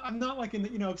I'm not like in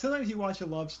the, sometimes you watch a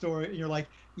love story and you're like,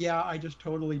 yeah, I just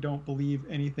totally don't believe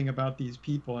anything about these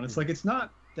people, and it's like it's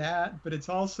not that, but it's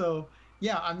also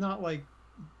I'm not like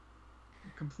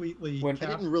completely. I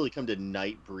didn't really come to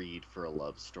Nightbreed for a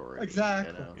love story.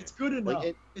 Exactly, it's good enough.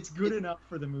 It's good enough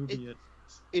for the movie.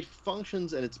 It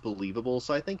functions and it's believable,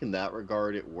 so I think in that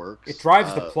regard it works. It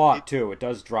drives the plot too. It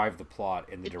does drive the plot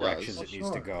in the directions it needs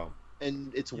to go.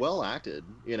 And it's well acted.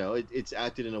 It's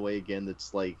acted in a way again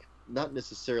that's like not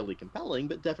necessarily compelling,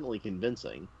 but definitely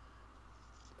convincing.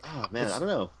 Oh man, I don't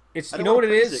know. It's what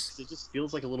it is. It just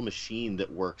feels like a little machine that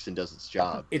works and does its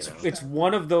job. It's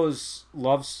one of those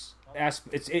loves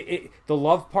aspects. The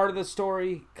love part of the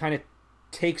story kind of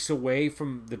takes away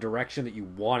from the direction that you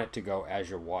want it to go as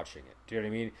you're watching it. Do you know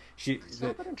what I mean? It's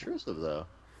not that intrusive though.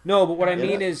 No, but what I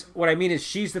mean is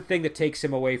she's the thing that takes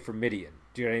him away from Midian.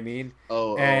 Do you know what I mean?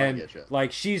 I get you.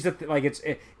 Like she's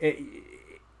the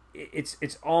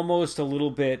it's almost a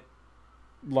little bit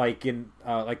like in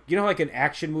like like in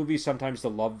action movies sometimes the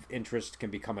love interest can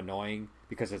become annoying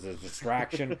because it's a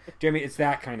distraction. Do you know what I mean? It's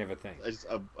that kind of a thing. I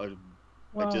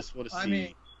just want to see. I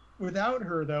mean, without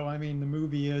her though, I mean the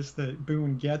movie is that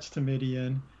Boone gets to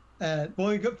Midian.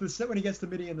 When he gets to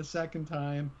Midian the second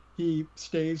time, he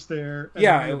stays there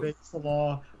and obeys the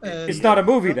law. And, it's not a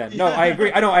movie then. No, I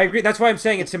agree. I agree. That's why I'm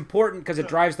saying it's important because it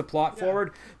drives the plot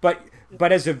forward.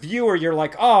 But as a viewer, you're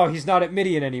like, oh, he's not at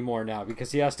Midian anymore now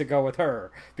because he has to go with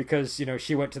her because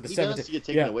she went to the cemetery. He does get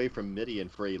taken away from Midian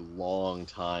for a long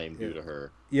time due to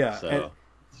her. Yeah, so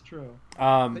it's true.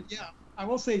 But I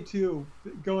will say too,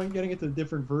 getting into the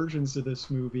different versions of this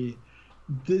movie,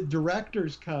 the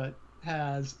director's cut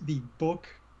has the book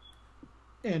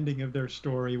ending of their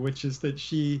story, which is that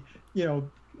she,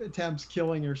 attempts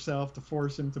killing herself to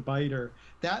force him to bite her.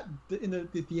 That in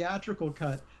the theatrical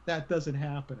cut, that doesn't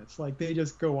happen. It's like they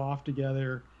just go off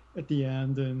together at the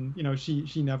end, and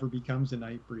she never becomes a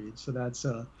Nightbreed. So that's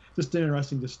just an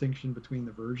interesting distinction between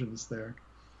the versions there.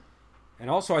 And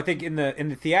also, I think in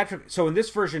the theatrical, so in this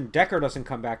version, Decker doesn't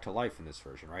come back to life in this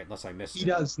version, right? Unless I missed it. He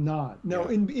does not. No,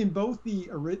 in both the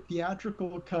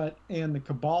theatrical cut and the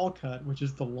Cabal cut, which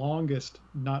is the longest,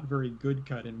 not very good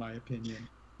cut in my opinion,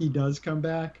 he does come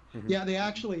back. Mm-hmm. Yeah, they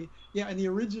actually, in the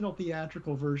original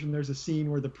theatrical version, there's a scene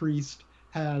where the priest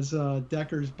has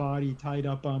Decker's body tied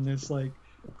up on this like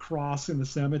cross in the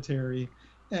cemetery,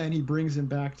 and he brings him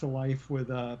back to life with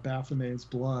Baphomet's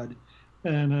blood,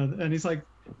 and he's like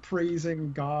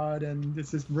praising God, and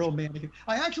it's this real manic.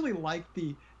 I actually like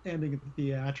the ending of the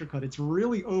theatrical cut. It's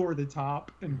really over the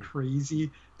top and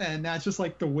crazy, and that's just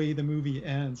like the way the movie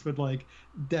ends with like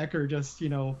Decker just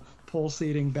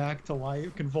pulsating back to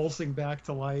life, convulsing back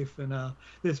to life, and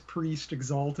this priest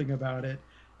exalting about it.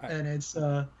 And it's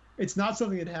not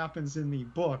something that happens in the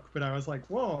book, but I was like,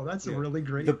 whoa, that's a really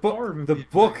great horror movie. The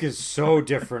book is so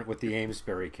different with the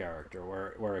Amesbury character,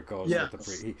 where it goes with the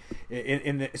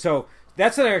priest. So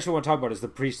that's what I actually want to talk about is the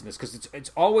priest in this, because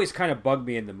it's always kind of bugged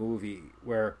me in the movie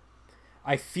where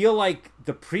I feel like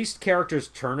the priest character's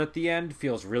turn at the end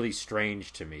feels really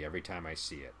strange to me every time I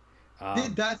see it.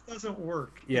 That doesn't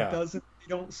work. It doesn't. They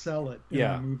don't sell it in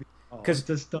the movie. Because it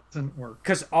just doesn't work.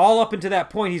 Because all up until that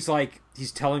point,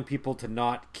 he's telling people to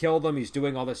not kill them. He's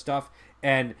doing all this stuff,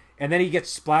 and then he gets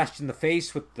splashed in the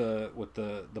face with the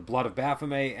blood of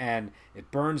Baphomet, and it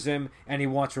burns him, and he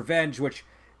wants revenge. Which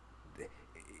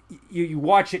you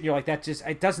watch it, and you're like,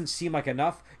 it doesn't seem like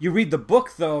enough. You read the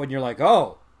book though, and you're like,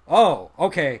 oh,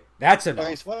 okay, that's enough.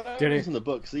 Okay, so what happens in the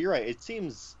book? So you're right. It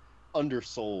seems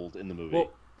undersold in the movie.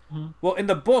 Well, in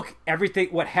the book,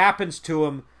 what happens to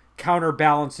him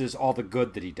counterbalances all the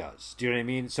good that he does. Do you know what I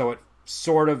mean? So it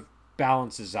sort of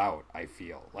balances out, I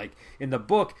feel. Like in the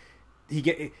book,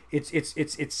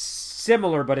 it's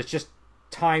similar, but it's just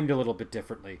timed a little bit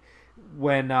differently.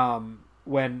 When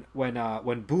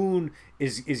Boone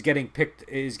is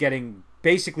getting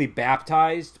basically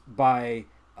baptized by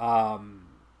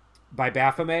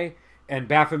Baphomet, and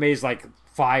Baphomet's like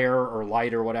fire or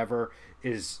light or whatever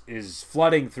is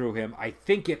flooding through him. I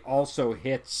think it also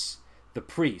hits the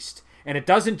priest, and it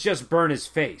doesn't just burn his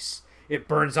face, it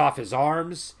burns off his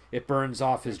arms, it burns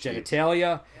off his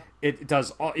genitalia. It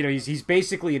does all. He's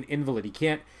basically an invalid.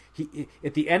 he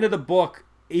at the end of the book,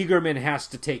 Eagerman has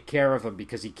to take care of him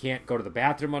because he can't go to the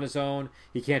bathroom on his own.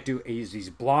 He can't do. He's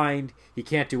blind. He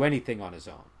can't do anything on his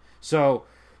own. So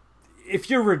if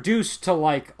you're reduced to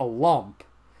like a lump,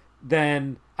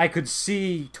 then I could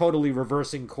see totally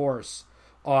reversing course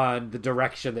on the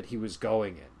direction that he was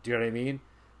going in. Do you know what I mean?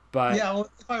 But yeah, well,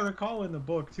 if I recall in the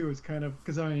book too, it's kind of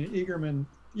because I mean Eagerman,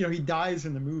 he dies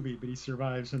in the movie, but he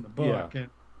survives in the book, and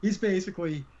he's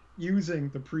basically using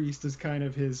the priest as kind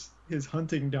of his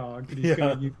hunting dog that he's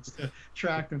going to use to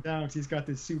track them down because he's got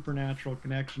this supernatural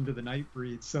connection to the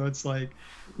Nightbreed. So it's like,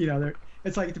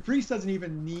 it's like the priest doesn't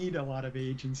even need a lot of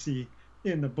agency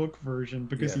in the book version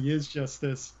because he is just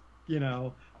this,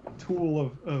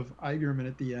 tool of Eagerman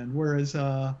at the end. Whereas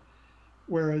in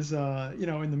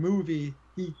the movie,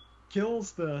 he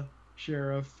kills the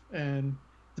sheriff and,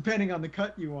 depending on the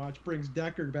cut you watch, brings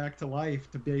Deckard back to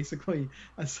life to basically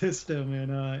assist him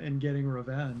in getting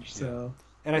revenge. So,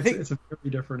 and I think it's a very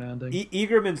different ending.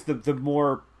 Eagerman's the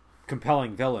more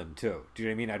compelling villain too. Do you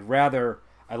know what I mean?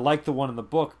 I like the one in the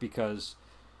book because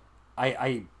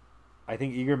I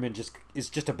think Eagerman is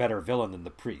just a better villain than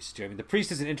the priest. Do you know what I mean? The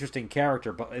priest is an interesting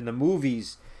character, but in the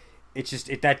movies, it's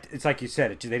like you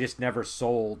said, they just never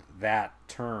sold that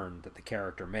turn that the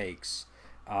character makes.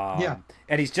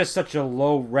 And he's just such a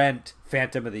low rent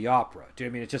Phantom of the Opera. Do you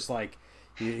know what I mean? It's just like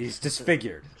he's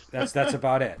disfigured. That's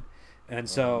about it. And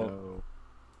so,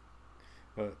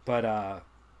 but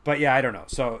yeah, I don't know.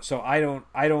 So I don't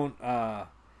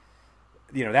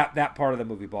that part of the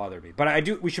movie bothered me. But I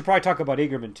do. We should probably talk about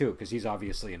Eagerman too because he's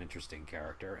obviously an interesting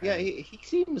character. Yeah, he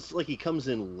seems like he comes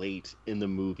in late in the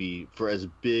movie for as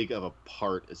big of a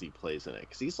part as he plays in it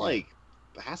because he's like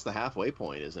past the halfway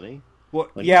point, isn't he? Well,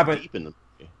 like, yeah, but deep in the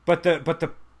But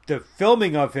the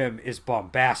filming of him is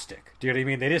bombastic. Do you know what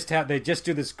I mean? They just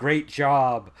do this great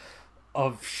job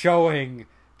of showing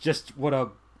just what a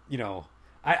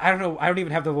I don't know. I don't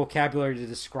even have the vocabulary to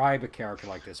describe a character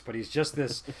like this, but he's just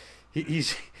this.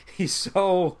 he's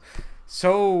so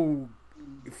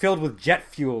filled with jet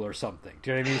fuel or something.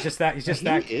 Do you know what I mean? He's just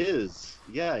that. He is.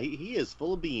 Yeah, he is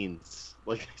full of beans.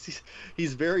 Like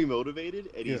he's very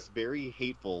motivated and he's very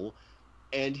hateful,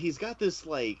 and he's got this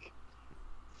like.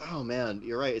 Oh man,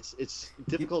 you're right. It's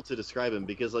difficult to describe him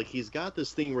because like he's got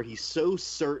this thing where he's so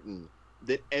certain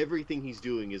that everything he's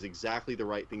doing is exactly the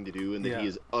right thing to do and that he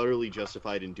is utterly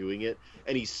justified in doing it,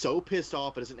 and he's so pissed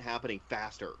off it isn't happening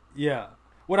faster. Yeah.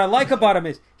 What I like about him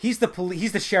is he's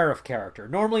the sheriff character.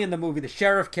 Normally in the movie, the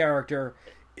sheriff character,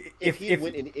 if he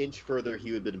went an inch further,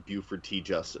 he would have been Buford T.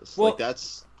 Justice. Well, like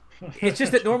that's. It's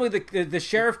just that normally the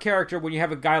sheriff character, when you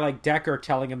have a guy like Deckard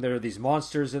telling him there are these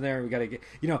monsters in there, and we got to get,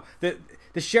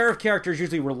 the sheriff character is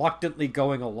usually reluctantly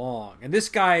going along, and this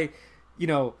guy,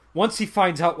 once he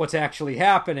finds out what's actually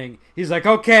happening, he's like,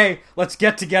 okay, let's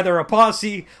get together a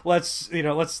posse, let's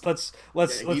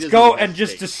go and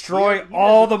just destroy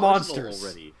all the monsters.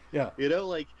 Already. Yeah,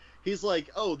 like. He's like,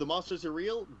 oh, the monsters are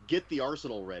real? Get the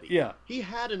arsenal ready. Yeah. He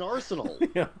had an arsenal.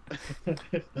 Yeah.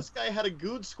 This guy had a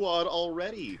good squad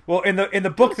already. Well, in the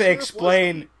book they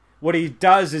explain what he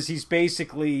does is he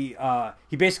basically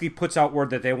puts out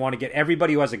word that they want to get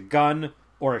everybody who has a gun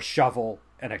or a shovel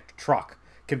and a truck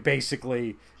can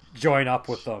basically join up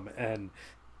with them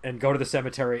and go to the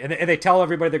cemetery. And they tell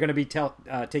everybody they're going to be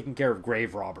taking care of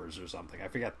grave robbers or something. I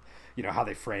forget, how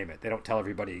they frame it. They don't tell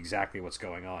everybody exactly what's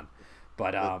going on.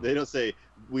 But they don't say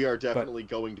we are definitely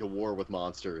going to war with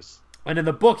monsters. And in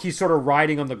the book, he's sort of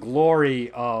riding on the glory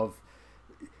of,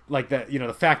 like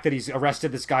the fact that he's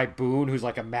arrested this guy Boone, who's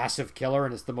like a massive killer,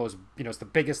 and it's the most, it's the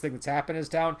biggest thing that's happened in his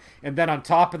town. And then on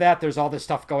top of that, there's all this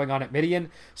stuff going on at Midian.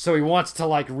 So he wants to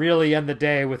like really end the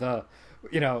day with a,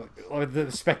 with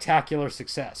a spectacular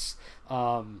success.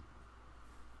 But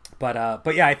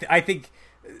yeah, I think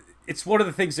it's one of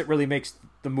the things that really makes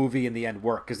the movie in the end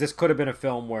work, because this could have been a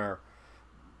film where,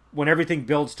 when everything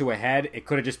builds to a head, it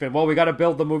could have just been, well, we got to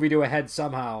build the movie to a head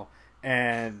somehow,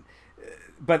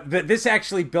 but this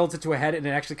actually builds it to a head, and it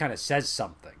actually kind of says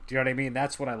something. Do you know what I mean?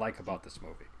 That's what I like about this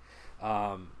movie.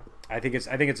 I think it's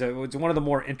one of the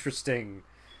more interesting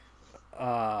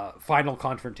final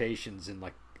confrontations in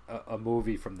like a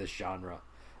movie from this genre.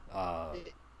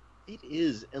 It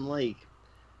is, and like.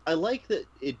 I like that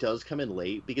it does come in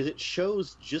late because it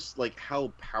shows just like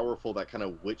how powerful that kind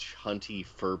of witch hunty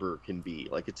fervor can be.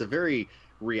 Like it's a very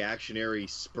reactionary,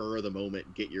 spur of the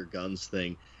moment, get your guns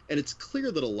thing, and it's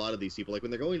clear that a lot of these people, like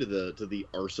when they're going to the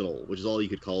arsenal, which is all you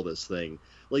could call this thing,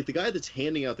 like the guy that's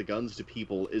handing out the guns to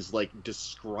people is like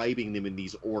describing them in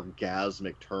these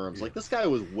orgasmic terms. Like this guy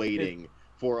was waiting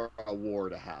for a war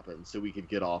to happen so we could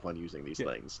get off on using these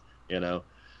things,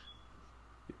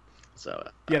 So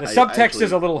yeah, the subtext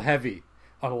is a little heavy.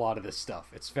 on a lot of this stuff.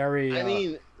 It's very. I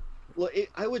mean, well,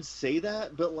 I would say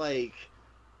that, but like,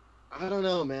 I don't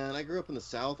know, man. I grew up in the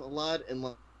South a lot, and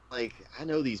like, I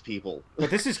know these people. But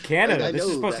this is Canada. Like, this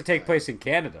is supposed to take place in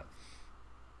Canada.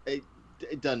 It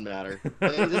doesn't matter.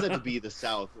 Like, it doesn't have to be the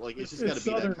South. Like, it's just got to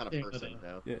be that kind of person, you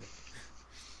know? Yeah.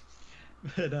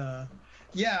 But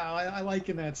yeah, I like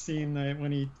in that scene that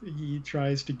when he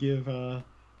tries to give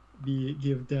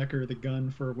Decker the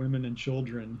gun for women and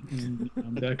children,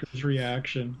 and Decker's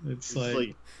reaction, it's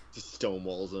like just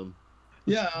stonewalls him.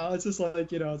 Yeah, it's just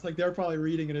like, it's like they're probably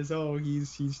reading it as,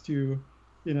 he's too,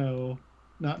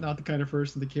 not the kind of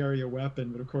person to carry a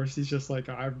weapon, but of course he's just like,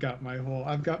 I've got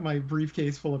my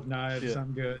briefcase full of knives. Yeah.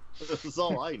 I'm good. That's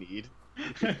all I need.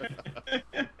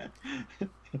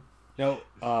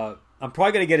 I'm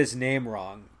probably gonna get his name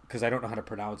wrong because I don't know how to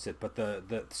pronounce it. But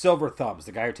the Silver Thumbs,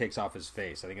 the guy who takes off his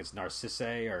face, I think it's Narcisse,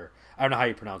 or I don't know how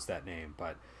you pronounce that name.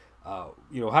 But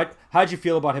how'd you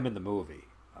feel about him in the movie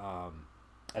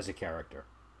as a character?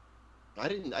 I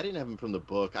didn't have him from the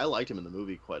book. I liked him in the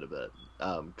movie quite a bit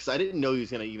because I didn't know he was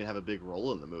going to even have a big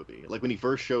role in the movie. Like when he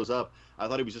first shows up, I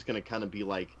thought he was just going to kind of be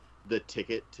like the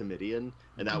ticket to Midian,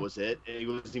 and that was it. And he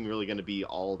wasn't even really going to be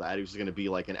all that. He was just going to be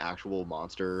like an actual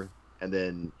monster, and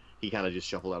then he kind of just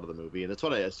shuffled out of the movie. And that's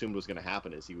what I assumed was going to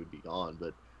happen, is he would be gone.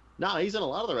 But nah, he's in a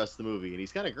lot of the rest of the movie, and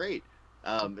he's kind of great,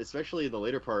 especially in the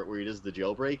later part where he does the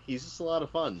jailbreak. He's just a lot of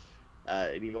fun,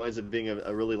 and he winds up being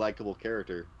a really likable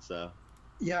character. So.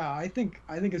 Yeah, I think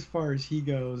as far as he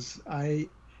goes,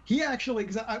 he actually,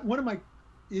 because one of my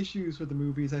issues with the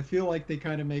movies, I feel like they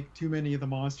kind of make too many of the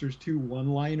monsters too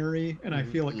one-linery, and I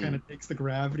feel it kind of takes the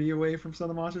gravity away from some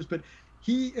of the monsters. But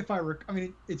I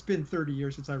mean, it's been 30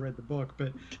 years since I read the book,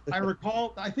 but I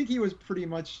recall, I think he was pretty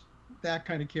much that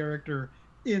kind of character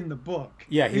in the book.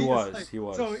 Yeah, he was.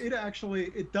 So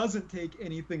it doesn't take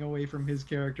anything away from his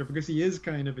character because he is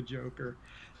kind of a joker.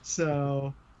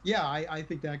 So. Yeah, I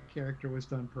think that character was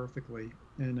done perfectly,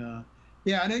 and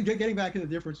and then getting back to the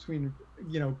difference between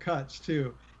cuts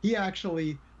too. He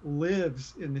actually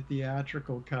lives in the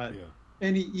theatrical cut,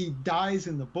 and he dies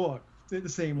in the book the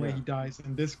same way he dies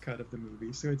in this cut of the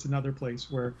movie. So it's another place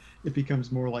where it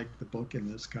becomes more like the book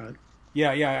in this cut.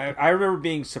 Yeah. I remember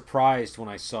being surprised when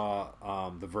I saw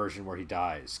the version where he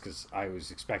dies, because I was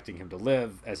expecting him to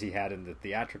live as he had in the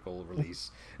theatrical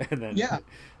release, and then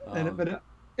but.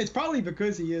 It's probably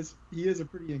because he is a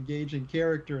pretty engaging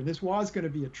character, and this was going to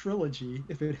be a trilogy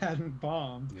if it hadn't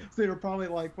bombed. Yeah. So they were probably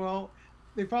like, well,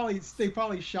 they probably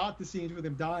shot the scenes with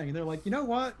him dying, and they're like, you know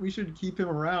what, we should keep him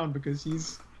around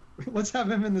because let's have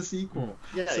him in the sequel.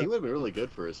 Yeah, he would have been really good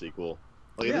for a sequel.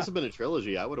 Like if this had been a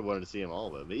trilogy, I would have wanted to see him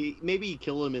all of them. Maybe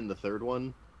kill him in the third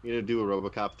one, do a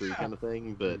RoboCop 3 kind of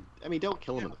thing. But I mean, don't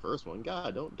kill him in the first one.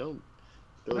 God, don't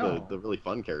throw the really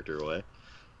fun character away.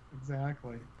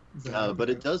 Exactly. But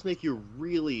it does make you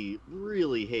really,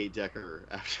 really hate Decker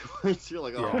afterwards. You're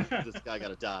like, this guy got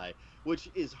to die, which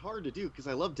is hard to do because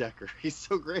I love Decker. He's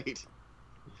so great.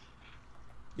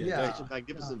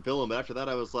 Magnificent villain, but after that,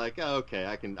 I was like, okay,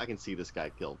 I can see this guy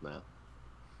killed now.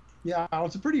 Yeah,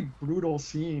 it's a pretty brutal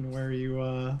scene where you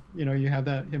have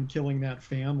him killing that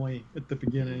family at the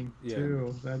beginning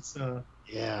too. That's it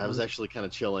was actually kind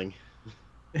of chilling.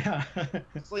 Yeah.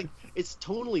 it's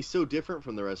tonally so different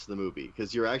from the rest of the movie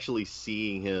because you're actually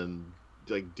seeing him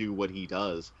do what he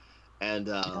does, and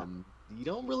you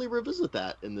don't really revisit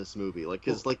that in this movie,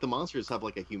 because the monsters have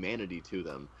a humanity to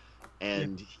them,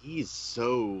 and he's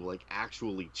so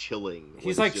actually chilling.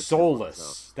 He's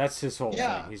soulless. That's his whole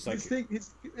thing. He's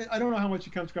I don't know how much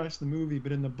it comes across in the movie,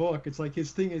 but in the book, it's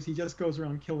his thing is he just goes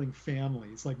around killing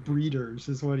families, breeders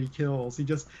is what he kills.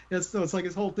 It's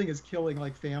his whole thing is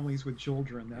killing families with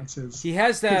children. That's his. He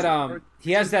has that.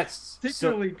 He has that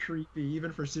particularly creepy,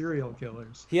 even for serial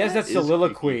killers. He has that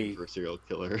soliloquy for a serial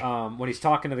killer. When he's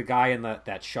talking to the guy in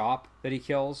that shop that he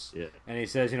kills, and he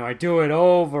says, I do it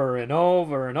over and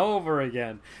over and over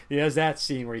again. He has that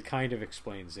scene where he kind of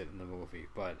explains it in the movie,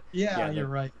 but you're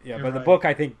right. The book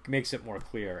I think makes it more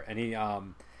clear, and he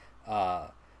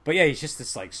but he's just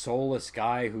this soulless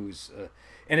guy who's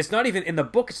and it's not even in the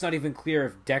book. It's not even clear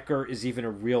if Decker is even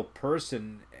a real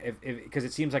person, because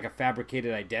it seems like a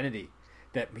fabricated identity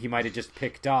that he might have just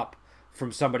picked up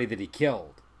from somebody that he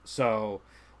killed. So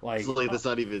that's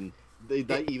not even.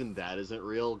 That isn't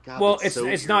real. God, well,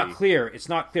 it's not clear. It's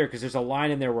not clear because there's a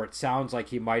line in there where it sounds like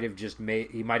he might have just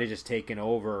taken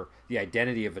over the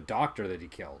identity of a doctor that he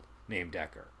killed named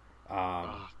Decker.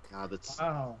 For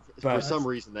some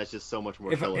reason that's just so much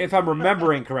more. If I'm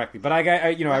remembering correctly, but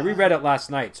I reread it last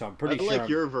night, so I'm pretty sure. I like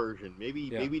your version. Maybe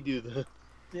do the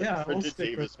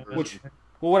Davis version.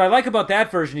 Well, what I like about that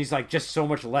version, he's like just so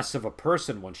much less of a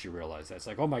person once you realize that. It's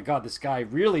like, oh my god, this guy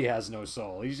really has no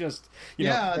soul. He's just, you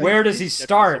know, where does he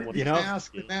start? You know,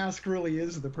 the mask really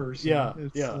is the person. Yeah,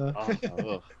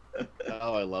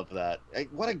 Oh, I love that.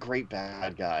 What a great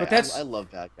bad guy. But I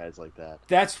love bad guys like that.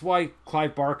 That's why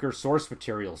Clive Barker's source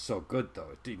material is so good,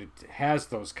 though. It has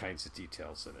those kinds of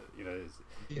details in it. You know,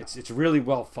 it's really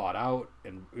well thought out,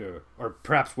 and or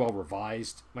perhaps well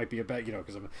revised might be a bet. You know,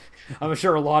 because I'm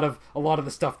sure a lot of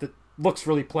the stuff that looks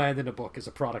really planned in a book is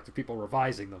a product of people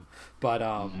revising them. But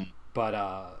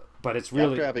but it's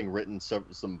really, after having written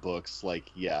some books,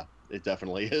 like, yeah, it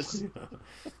definitely is.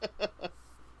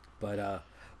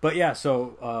 But yeah,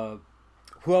 so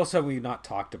who else have we not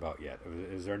talked about yet?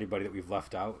 Is there anybody that we've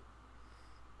left out?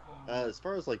 As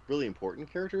far as like really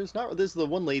important characters, there's the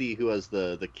one lady who has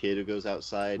the kid who goes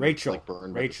outside, Rachel, like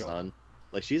burned by the sun.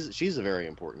 Like she's a very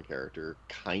important character,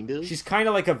 kind of. She's kind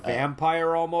of like a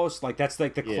vampire almost. Like that's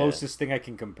like the closest thing I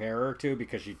can compare her to,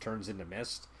 because she turns into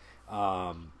mist.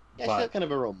 She's got kind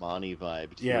of a Romani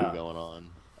vibe too going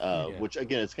on. Which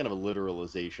again, it's kind of a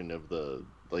literalization of the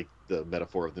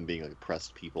metaphor of them being like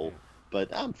oppressed people. Yeah. But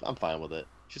I'm fine with it.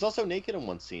 She's also naked in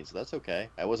one scene, so that's okay.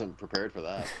 I wasn't prepared for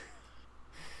that.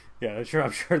 Yeah,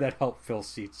 I'm sure that helped fill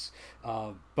seats.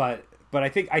 But I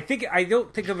think I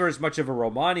don't think of her as much of a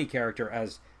Romani character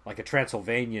as like a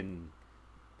Transylvanian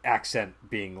accent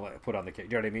being put on the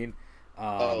character. You know what I mean?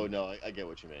 Oh no, I get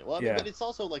what you mean. Well, I mean, but it's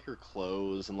also like her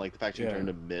clothes and like the fact she turned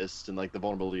to mist and like the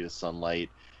vulnerability to sunlight,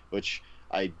 which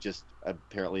I just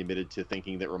apparently admitted to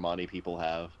thinking that Romani people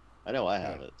have. I know I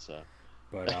have it, so.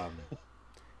 But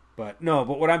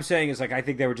what I'm saying is, like, I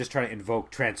think they were just trying to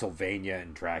invoke Transylvania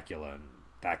and Dracula and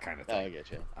that kind of thing. I get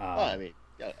you. I mean,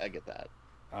 I get that.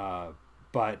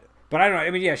 But I don't know. I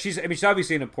mean, she's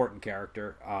obviously an important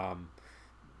character.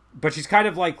 But she's kind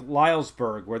of like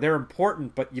Lylesburg, where they're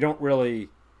important, but you don't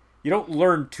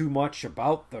learn too much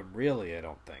about them, really. I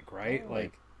don't think, right?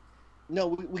 Like. No,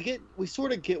 we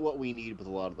sort of get what we need with a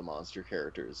lot of the monster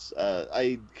characters.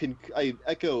 I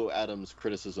echo Adam's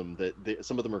criticism that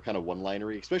some of them are kind of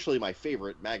one-linery, especially my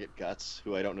favorite, Maggot Guts,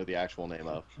 who I don't know the actual name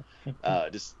of,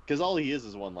 just because all he is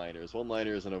one-liners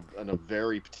in a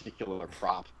very particular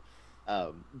prop.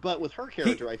 But with her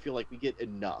character, I feel like we get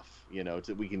enough,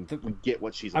 we get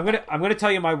what she's. I'm gonna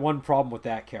tell you my one problem with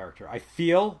that character. I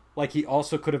feel like he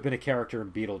also could have been a character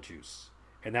in Beetlejuice.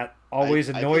 And that always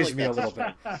annoys me a little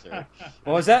bit. Sir.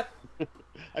 What was that?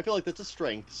 I feel like that's a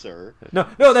strength, sir. No,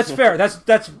 that's fair.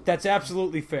 That's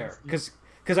absolutely fair. Because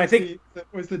I think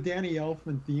was the Danny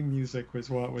Elfman theme music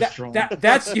was what was strong.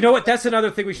 That's you know what? That's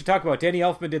another thing we should talk about. Danny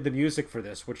Elfman did the music for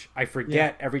this, which I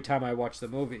forget every time I watch the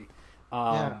movie.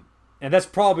 And that's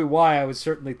probably why I was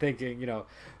certainly thinking,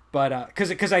 but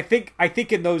because I think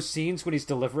in those scenes when he's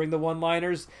delivering the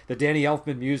one-liners, the Danny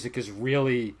Elfman music is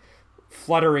really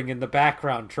fluttering in the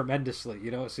background tremendously,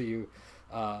 so you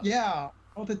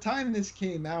well, the time this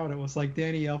came out, it was like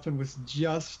Danny Elfman was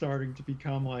just starting to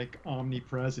become like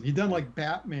omnipresent. He'd done like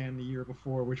Batman the year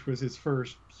before, which was his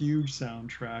first huge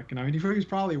soundtrack, and I mean he was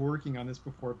probably working on this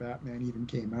before Batman even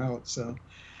came out, so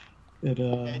it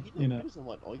he was in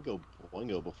what Oingo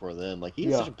Boingo before then. Like he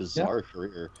had such a bizarre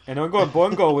career. And Oingo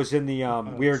Boingo was in the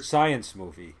Weird Science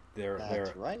movie.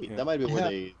 That's right. Yeah. That might be where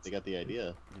they got the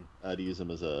idea to use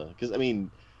him as because I mean,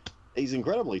 he's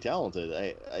incredibly talented.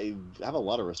 I have a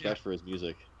lot of respect for his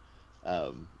music.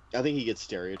 I think he gets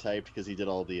stereotyped because he did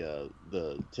all the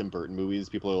Tim Burton movies.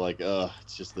 People are like,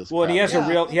 it's just this. Well, and he has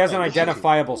he has an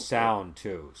identifiable sound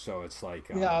too. So it's like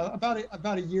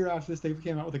about a year after this, they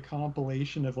came out with a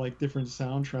compilation of like different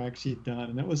soundtracks he'd done,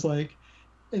 and it was like.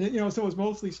 And so it was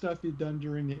mostly stuff he'd done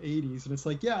during the 80s, and it's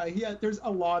like, there's a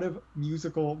lot of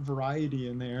musical variety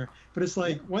in there. But it's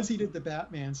like once he did the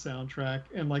Batman soundtrack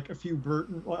and like a few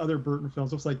other Burton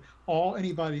films, it was like all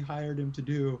anybody hired him to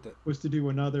do was to do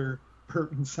another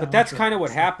Burton soundtrack. But that's kind of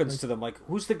what happens to them. Like,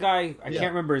 who's the guy? I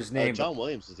can't remember his name. John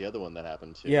Williams is the other one that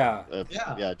happened to. Yeah,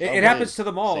 it happens to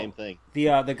them all. Same thing.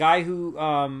 The guy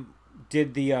who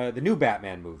did the new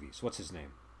Batman movies. What's his name?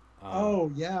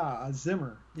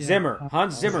 Zimmer.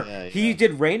 Hans Zimmer. Yeah. He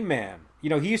did Rain Man. He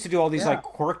used to do all these like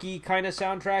quirky kind of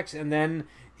soundtracks, and then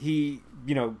he,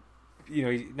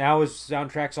 now his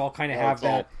soundtracks all kind of have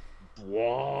that.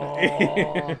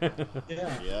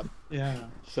 Yeah.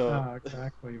 So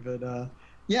exactly, but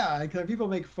people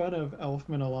make fun of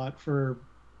Elfman a lot for,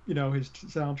 his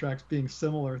soundtracks being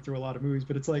similar through a lot of movies,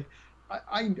 but it's like.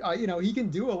 I he can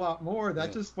do a lot more.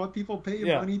 That's just what people pay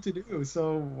money to do.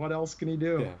 So what else can he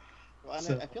do? Yeah. Well,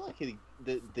 I feel like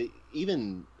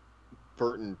even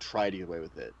Burton tried to get away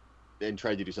with it. and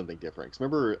tried to do something different. 'Cause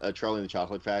remember Charlie and the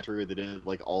Chocolate Factory, where they did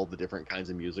like all the different kinds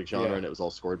of music genre, and it was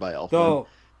all scored by Elfman.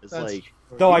 It's like,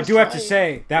 though I do have to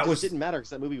say that didn't matter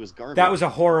because that movie was garbage. That was a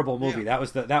horrible movie. That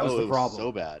was the it problem.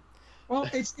 So bad. Well,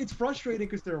 it's frustrating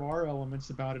because there are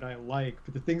elements about it I like,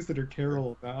 but the things that are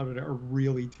terrible about it are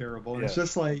really terrible. And it's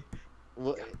just like,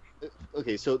 well,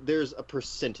 okay, so there's a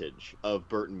percentage of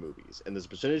Burton movies, and there's a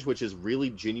percentage which is really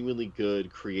genuinely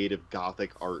good, creative,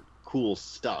 gothic art, cool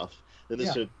stuff. Then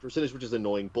there's a percentage which is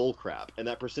annoying bullcrap, and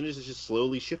that percentage has just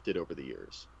slowly shifted over the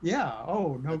years. Yeah.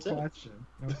 Oh, no question.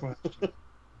 No question.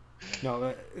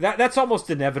 No, that's almost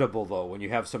inevitable though when you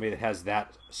have somebody that has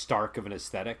that stark of an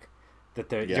aesthetic. That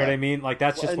you know what I mean? Like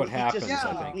that's just what happens.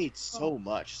 I think made so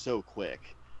much so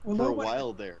quick for a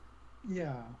while there.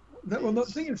 Yeah. The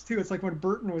thing is too, it's like when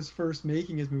Burton was first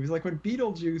making his movies, like when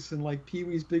Beetlejuice and like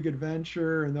Pee-wee's Big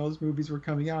Adventure and those movies were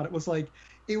coming out, it was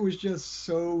just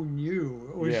so new.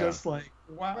 It was just like,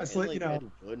 wow. It's like, you know,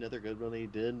 another good one he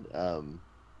did.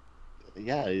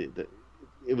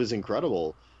 It was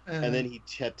incredible. And then he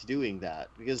kept doing that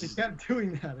because he kept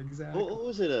doing that exactly. What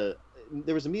was it?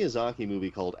 There was a Miyazaki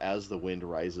movie called As the Wind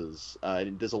Rises.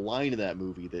 And there's a line in that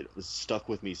movie that was stuck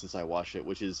with me since I watched it,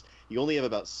 which is, you only have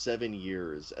about 7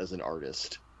 years as an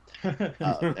artist.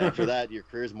 After that, your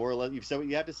career is more or less, you've said what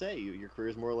you have to say. Your career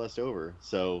is more or less over.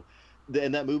 So,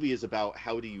 and that movie is about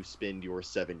how do you spend your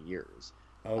 7 years.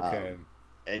 Okay.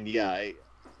 And yeah,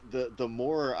 the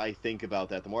more I think about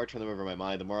that, the more I turn them over in my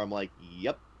mind, the more I'm like,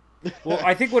 yep. Well,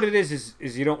 I think what it is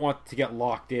you don't want to get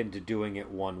locked into doing it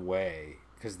one way.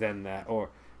 Because then that, or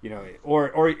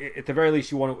at the very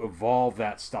least, you want to evolve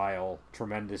that style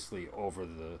tremendously over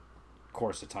the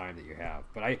course of time that you have.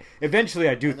 But eventually,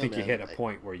 I do think you hit a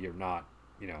point where you're not,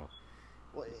 you know.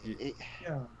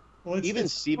 Well, even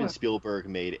Steven Spielberg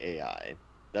made AI.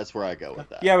 That's where I go with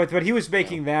that. Yeah, but he was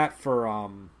making that for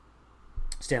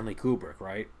Stanley Kubrick,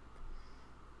 right?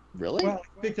 Really? Well,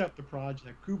 he picked up the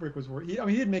project. Kubrick was working. He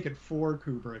didn't make it for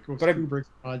Kubrick. It was Kubrick's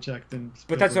project, and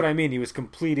but that's what I mean. He was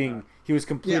completing.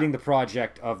 The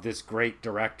project of this great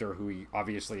director who he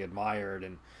obviously admired,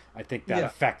 and I think that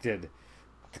affected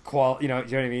the quality. You know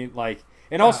what I mean? Like,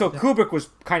 and also Kubrick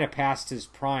was kind of past his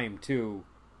prime too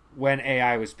when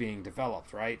AI was being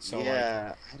developed, right? So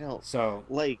I don't. So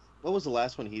what was the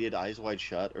last one he did? Eyes Wide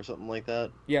Shut or something like that?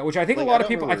 Yeah, which I think a lot of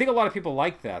people. I think a lot of people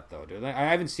like that though. Do they? I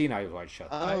haven't seen Eyes Wide Shut.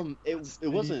 It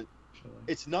wasn't.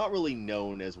 It's not really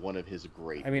known as one of his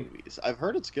great movies. I've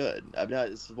heard it's good.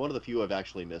 It's one of the few I've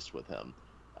actually missed with him.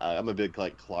 I'm a big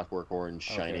like Clockwork Orange,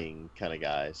 Shining kind of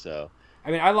guy. So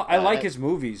I mean, I like his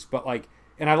movies, but like,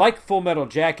 and I like Full Metal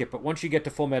Jacket. But once you get to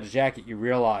Full Metal Jacket, you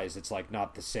realize it's like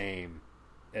not the same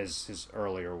as his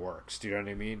earlier works. Do you know what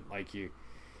I mean? Like you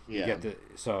get the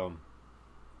so.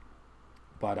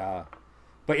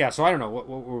 But yeah, so I don't know. What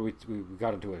were we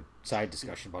got into a side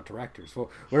discussion about directors.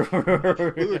 Well, we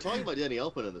were talking about Danny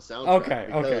Elfman in the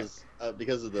soundtrack.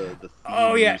 Because of the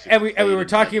theme and we were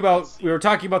talking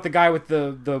about the guy with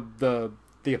the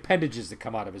appendages that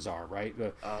come out of his arm, right?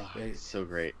 It's so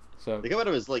great. So they come out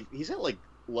of his he's got like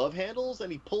love handles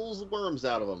and he pulls worms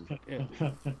out of them,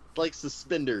 like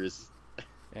suspenders.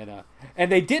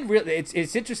 And they did really.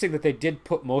 It's interesting that they did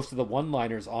put most of the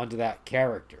one-liners onto that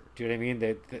character. Do you know what I mean?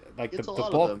 The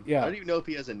bulk. Yeah. I don't even know if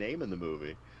he has a name in the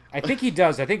movie. I think he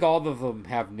does. I think all of them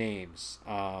have names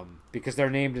because they're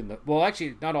named in the. Well,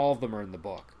 actually, not all of them are in the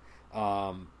book.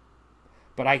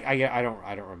 But I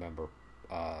don't remember.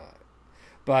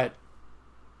 But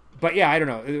yeah, I don't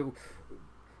know.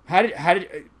 How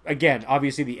did again?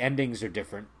 Obviously, the endings are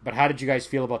different. But how did you guys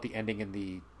feel about the ending in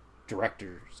the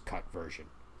director's cut version?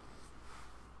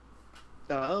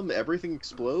 Everything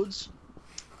explodes.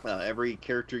 Every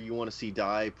character you want to see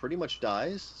die pretty much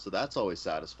dies, so that's always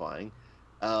satisfying.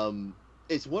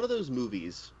 It's one of those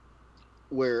movies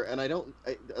where, and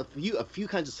a few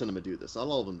kinds of cinema do this. Not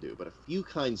all of them do, but a few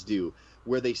kinds do,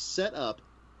 where they set up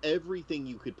everything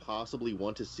you could possibly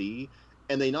want to see,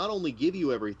 and they not only give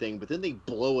you everything, but then they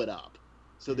blow it up.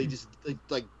 So they just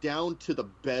like down to the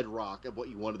bedrock of what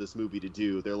you wanted this movie to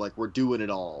do. They're like, we're doing it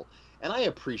all, and I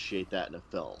appreciate that in a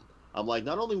film. I'm like,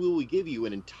 not only will we give you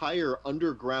an entire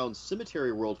underground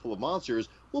cemetery world full of monsters,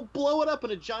 we'll blow it up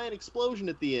in a giant explosion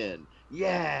at the end.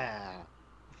 Yeah,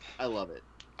 I love it.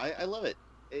 I love it,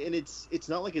 and it's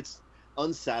not like it's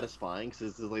unsatisfying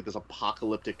because there's like this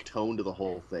apocalyptic tone to the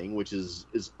whole thing, which is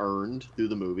earned through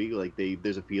the movie. Like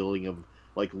there's a feeling of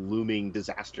like looming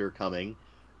disaster coming.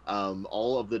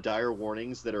 All of the dire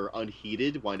warnings that are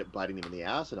unheeded wind up biting them in the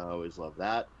ass, and I always love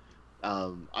that.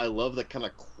 I love the kind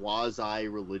of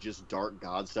quasi-religious dark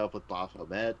god stuff with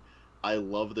Baphomet. I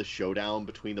love the showdown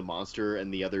between the monster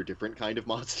and the other different kind of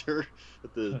monster.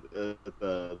 the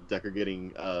Deckard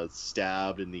getting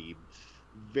stabbed in the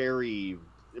very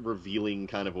revealing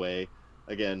kind of way.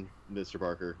 Again, Mr.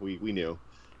 Parker, we knew.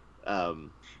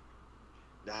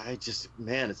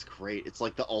 It's great. It's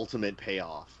like the ultimate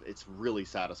payoff. It's really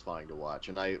satisfying to watch,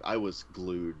 and I was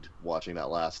glued watching that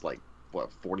last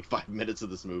 45 minutes of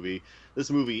this movie. This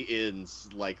movie ends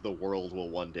like the world will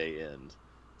one day end,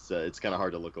 so it's kind of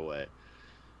hard to look away.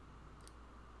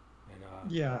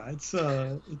 Yeah, it's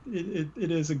it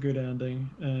is a good ending,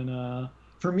 and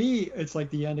for me, it's like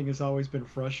the ending has always been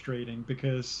frustrating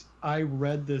because I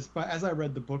read this, but as I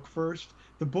read the book first,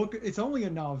 the book, it's only a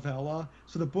novella,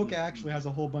 so the book actually has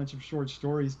a whole bunch of short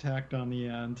stories tacked on the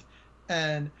end,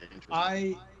 and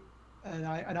I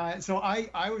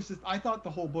thought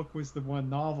the whole book was the one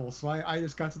novel, so I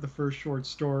just got to the first short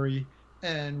story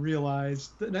and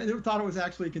realized, and I thought it was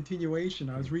actually a continuation.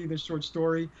 I was reading this short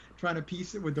story, trying to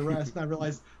piece it with the rest, and I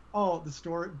realized, oh, the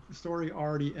story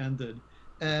already ended.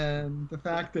 And the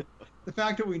fact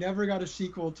that we never got a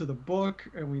sequel to the book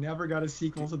and we never got a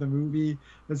sequel to the movie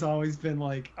has always been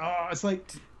like, oh, it's like,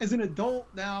 as an adult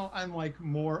now, I'm like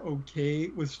more okay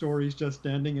with stories just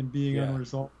ending and being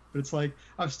unresolved. But it's like,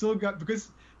 I've still got, because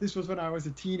this was when I was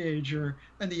a teenager,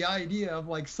 and the idea of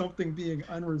like something being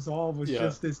unresolved was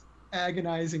just this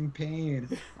agonizing pain.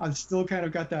 I've still kind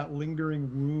of got that lingering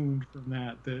wound from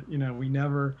that, we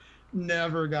never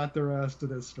got the rest of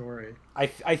this story.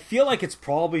 I feel like it's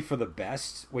probably for the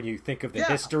best when you think of the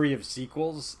history of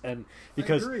sequels, and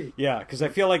because I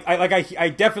feel like I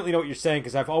definitely know what you're saying,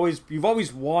 because you've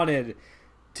always wanted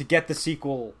to get the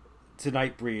sequel to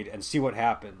Nightbreed and see what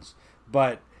happens,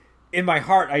 but in my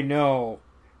heart I know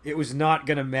it was not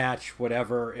going to match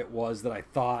whatever it was that I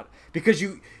thought, because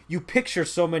you picture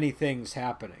so many things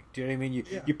happening. Do you know what I mean?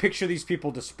 You picture these people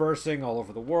dispersing all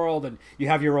over the world, and you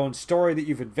have your own story that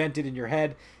you've invented in your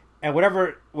head, and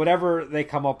whatever they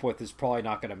come up with is probably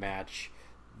not going to match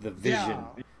the vision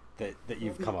that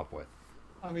you've come up with.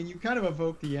 I mean, you kind of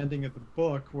evoke the ending of the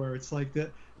book, where it's like the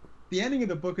ending of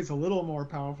the book is a little more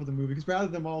powerful than the movie, because rather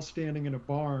than them all standing in a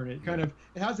barn, it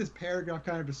has this paragraph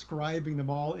kind of describing them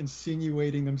all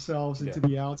insinuating themselves into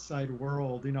the outside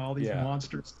world. All these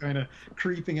monsters kind of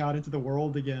creeping out into the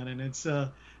world again, and it's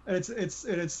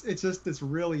just this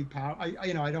really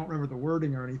I don't remember the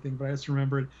wording or anything, but I just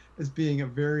remember it as being a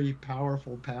very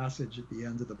powerful passage at the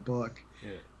end of the book.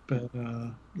 But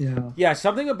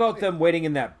something about them waiting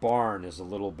in that barn is a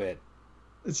little bit.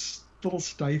 It's a little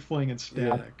stifling and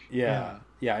static.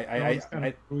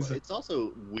 It's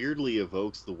also weirdly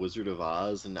evokes the Wizard of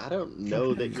Oz, and I don't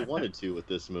know that you wanted to with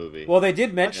this movie. Well, they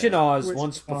did mention Oz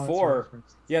once before.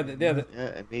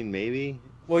 I mean, maybe.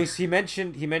 Well, he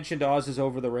mentioned Oz is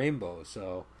over the rainbow,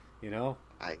 so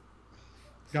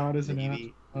God is an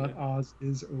astronaut, Oz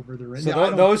is over the rainbow. So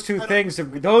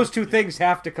those two things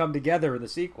have to come together in the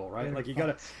sequel, right? Like you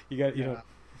got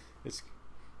it's.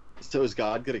 So is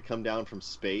God going to come down from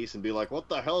space and be like, what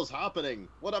the hell's happening?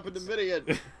 What happened to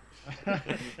Midian?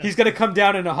 He's going to come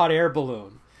down in a hot air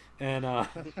balloon. And,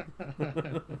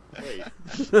 Wait.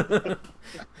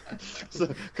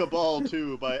 So, Cabal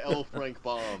 2 by L. Frank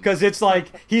Baum. Because it's like,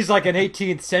 he's like an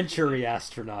 18th century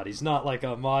astronaut. He's not like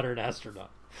a modern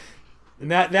astronaut. And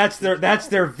that's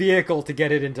their vehicle to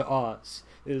get it into Oz.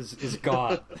 Is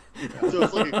God. So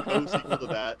it's like a co-sequel to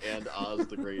that and Oz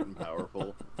the Great and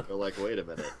Powerful. They're like, wait a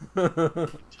minute.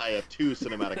 Tie up two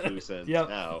cinematic loose ends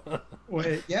now.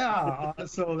 Wait,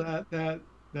 so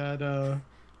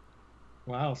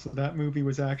wow, so that movie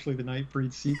was actually the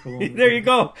Nightbreed sequel. There you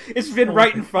go. It's been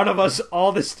right in front of us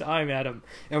all this time, Adam,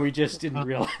 and we just didn't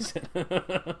realize it.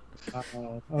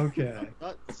 Okay.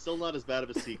 Still not as bad of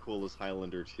a sequel as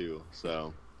Highlander 2,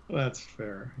 so... That's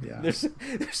fair. Yeah.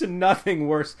 There's nothing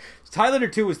worse. Highlander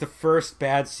 2 was the first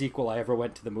bad sequel I ever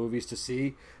went to the movies to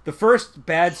see. The first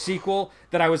bad sequel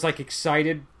that I was like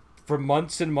excited for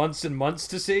months and months and months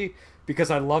to see, because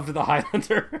I loved the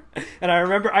Highlander. And I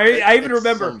remember I even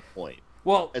remember at some point.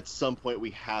 Well, at some point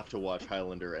we have to watch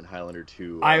Highlander and Highlander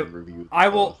 2 and review. I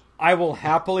will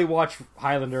happily watch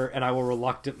Highlander, and I will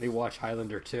reluctantly watch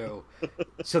Highlander 2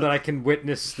 so that I can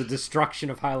witness the destruction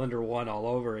of Highlander 1 all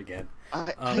over again.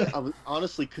 I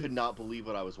honestly could not believe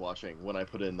what I was watching when I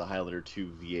put in the Highlander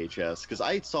 2 VHS, because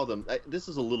I saw them. This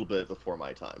is a little bit before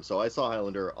my time, so I saw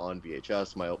Highlander on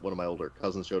VHS. One of my older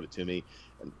cousins showed it to me,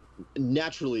 and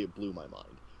naturally it blew my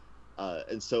mind.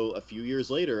 And so a few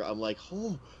years later, I'm like,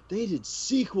 oh, they did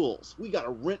sequels. We got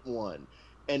to rent one.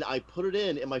 And I put it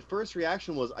in, and my first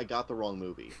reaction was, I got the wrong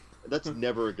movie. That's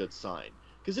never a good sign.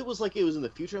 Because it was like it was in the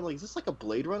future. I'm like, is this like a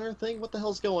Blade Runner thing? What the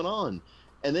hell's going on?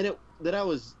 And then I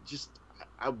was just...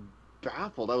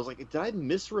 baffled. I was like, did I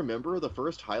misremember the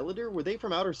first Highlander? Were they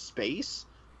from outer space?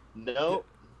 No,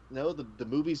 the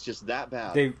movie's just that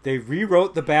bad. They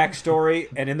rewrote the backstory,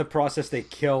 and in the process, they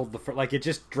killed it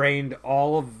just drained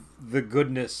all of the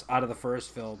goodness out of the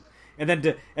first film. And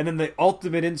then the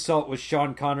ultimate insult was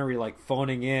Sean Connery like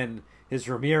phoning in his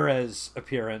Ramirez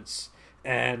appearance,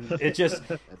 and it just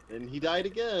and he died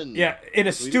again. Yeah, in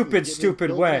a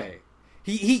stupid way.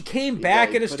 He came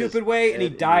back in a stupid way, and he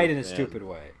died in a stupid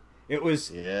way. It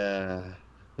was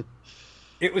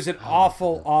It was an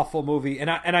awful movie, and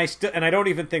I don't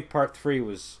even think Part 3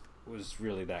 was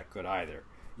really that good either,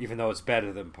 even though it's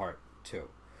better than Part 2.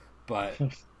 But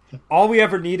all we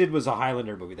ever needed was a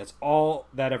Highlander movie. That's all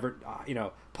that ever,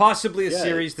 possibly a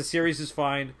series. The series is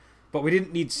fine, but we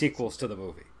didn't need sequels to the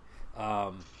movie.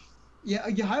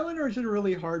 Highlander is a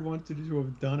really hard one to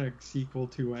have done a sequel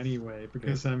to anyway,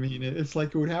 because I mean, it's like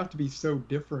it would have to be so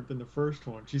different than the first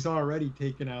one. She's already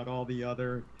taken out all the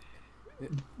other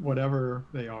whatever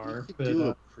they are. You could do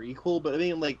a prequel, but I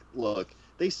mean, like, look,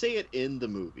 they say it in the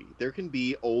movie. There can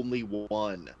be only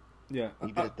one. Yeah,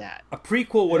 leave it at that. A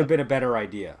prequel would have been a better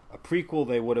idea. A prequel,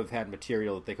 they would have had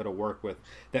material that they could have worked with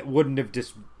that wouldn't have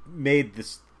just made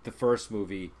the first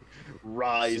movie.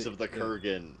 Rise of the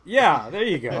Kurgan. Yeah, there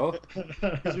you go.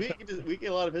 Because we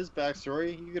get a lot of his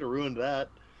backstory. You could have ruined that.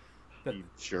 You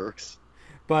jerks.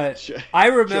 But I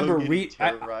remember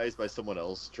terrorized by someone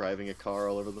else driving a car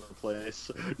all over the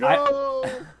place. No.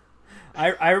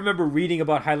 I remember reading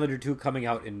about Highlander 2 coming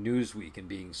out in Newsweek and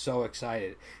being so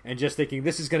excited and just thinking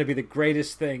this is going to be the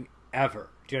greatest thing ever.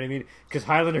 Do you know what I mean? Because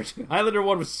Highlander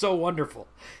 1 was so wonderful.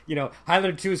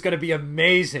 Highlander 2 is going to be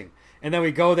amazing. And then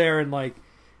we go there and like,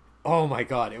 oh my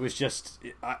God, it was just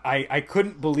I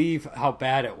couldn't believe how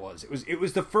bad it was. It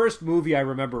was the first movie I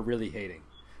remember really hating.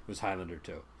 Was Highlander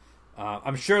 2.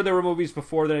 I'm sure there were movies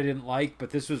before that I didn't like,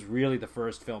 but this was really the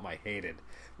first film I hated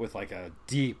with like a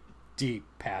deep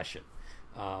passion.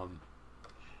 It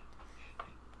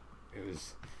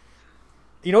was,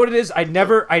 you know what it is? I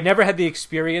never had the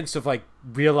experience of like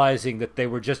realizing that they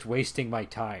were just wasting my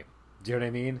time. Do you know what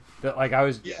I mean? That like I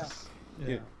was.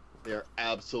 Yeah. They're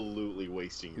absolutely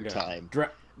wasting your time.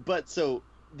 But so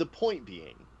the point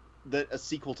being that a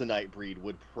sequel to Nightbreed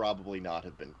would probably not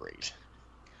have been great.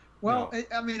 Well, no.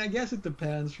 I mean, I guess it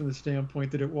depends from the standpoint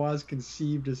that it was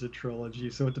conceived as a trilogy,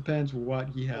 so it depends what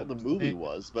he had. Well, the movie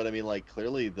was, but I mean, like,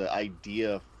 clearly the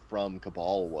idea from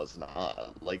Cabal was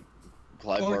not. Like,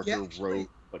 Clive Barker wrote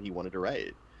what he wanted to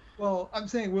write. Well, I'm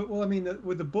saying, I mean,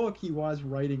 with the book, he was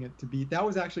writing it to be. That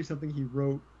was actually something he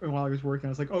wrote while he was working. I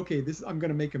was like, okay, I'm going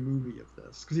to make a movie of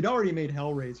this, because he'd already made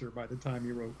Hellraiser by the time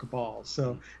he wrote Cabal.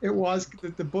 So it was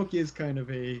the book is kind of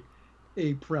a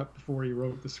prep before he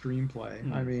wrote the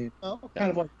screenplay. I mean,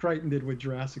 kind of like Crichton did with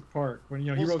Jurassic Park when he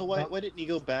wrote. So why didn't he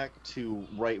go back to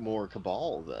write more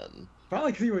Cabal then?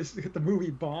 Probably because the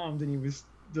movie bombed and he was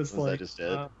just that just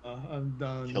it? I'm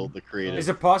done. Killed the creative. Is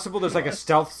it possible there's like a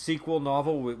stealth sequel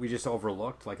novel we just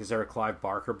overlooked? Like, is there a Clive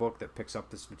Barker book that picks up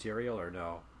this material or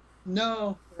no?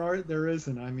 No, there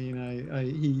isn't. I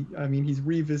mean, he's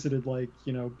revisited like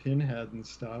Pinhead and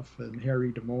stuff and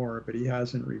Harry D'Amour, but he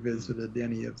hasn't revisited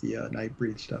any of the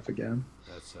Nightbreed stuff again.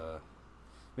 That's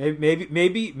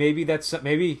maybe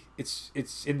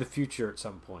it's in the future at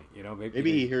some point.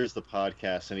 Maybe he hears the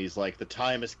podcast and he's like, the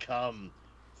time has come.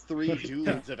 3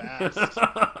 dudes have asked.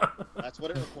 That's what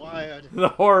it required. The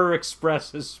Horror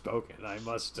Express has spoken. I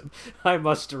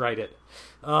must write it.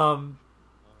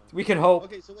 We can hope.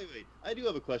 Okay, so wait. I do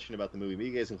have a question about the movie. Maybe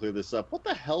you guys can clear this up. What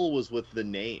the hell was with the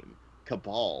name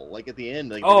Cabal? Like at the end,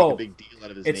 like they make a big deal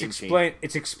out of his name change.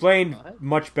 It's explained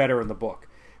much better in the book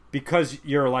because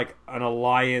you're like an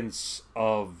alliance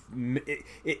of.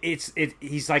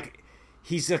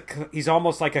 He's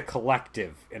almost like a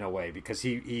collective in a way because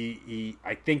he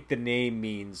I think the name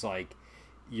means like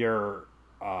you're.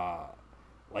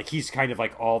 Like he's kind of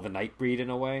like all the Nightbreed in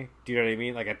a way. Do you know what I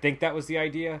mean? Like I think that was the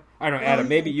idea. I don't know, Adam.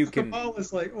 Maybe you can. Cabal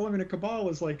is like, a cabal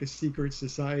is like a secret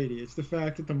society. It's the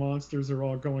fact that the monsters are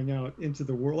all going out into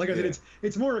the world. Like I said,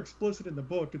 it's more explicit in the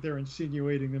book that they're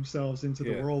insinuating themselves into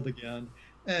the world again.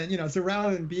 And so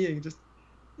rather than being just,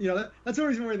 that's the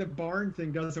reason why the barn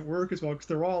thing doesn't work as well because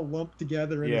they're all lumped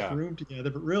together in this room together,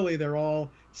 but really they're all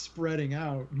spreading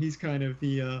out. And he's kind of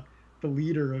the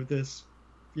leader of this,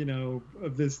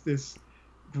 of this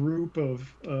group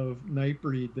of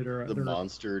Nightbreed that are the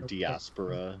monster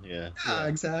diaspora. Yeah,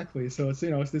 exactly. So it's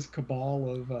it's this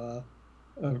cabal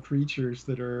of creatures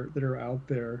that are out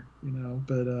there,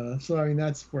 But so I mean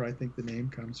that's where I think the name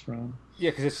comes from.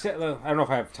 Yeah, because I don't know if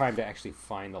I have time to actually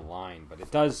find the line, but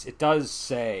it does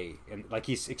say, and like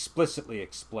he explicitly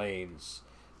explains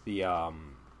the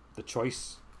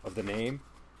choice of the name.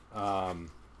 Right,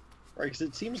 because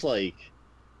it seems like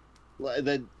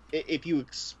that if you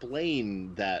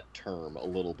explain that term a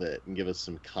little bit and give us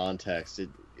some context,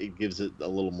 it gives it a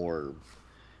little more.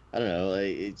 I don't know.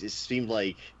 It just seemed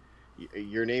like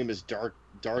your name is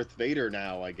Darth Vader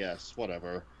now, I guess.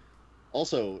 Whatever.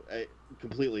 Also, a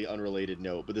completely unrelated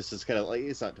note, but this is kind of like,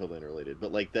 it's not totally unrelated,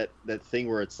 but like that thing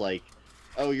where it's like,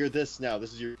 oh, you're this now.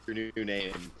 This is your new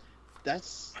name.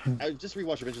 That's. I just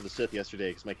rewatched Revenge of the Sith yesterday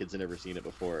because my kids had never seen it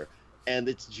before, and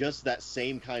it's just that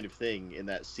same kind of thing in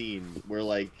that scene where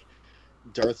like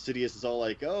Darth Sidious is all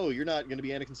like, oh, you're not going to be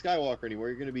Anakin Skywalker anymore.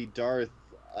 You're going to be Darth.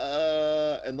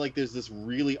 And like there's this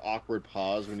really awkward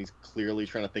pause when he's clearly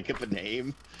trying to think of a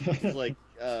name. He's like,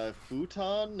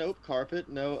 futon? Nope. Carpet?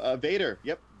 No. Vader.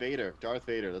 Yep, Vader. Darth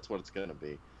Vader. That's what it's gonna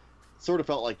be. Sort of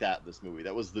felt like that in this movie.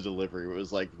 That was the delivery. It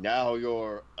was like, now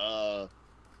you're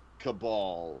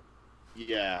Cabal.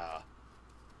 Yeah.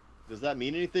 Does that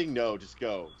mean anything? No, just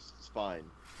go. It's fine.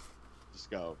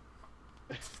 Just go.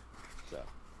 So.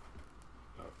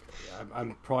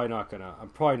 I'm probably not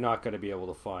gonna be able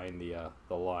to find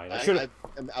the line.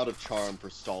 I'm out of charm for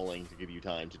stalling to give you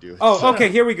time to do it. Oh, okay.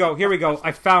 Here we go.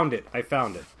 I found it.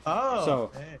 Oh.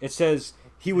 So it says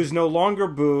he was no longer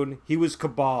Boone. He was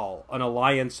Cabal, an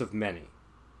alliance of many.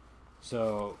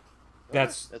 So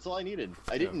that's all I needed.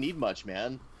 I didn't need much,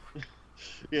 man.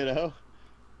 You know,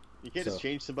 you can't just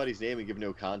change somebody's name and give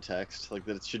no context. Like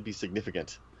that, it should be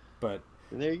significant. But.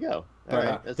 And there you go. All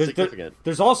right, that's significant.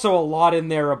 There's also a lot in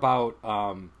there about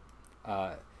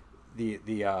the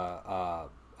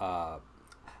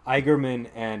Eigerman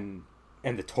and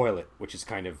the toilet, which is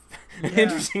kind of an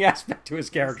interesting aspect to his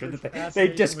character. That they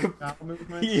just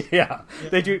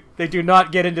they do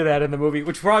not get into that in the movie,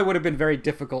 which probably would have been very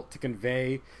difficult to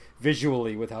convey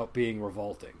visually without being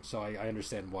revolting. So I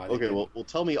understand why. Okay, well,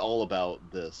 tell me all about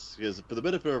this, because for the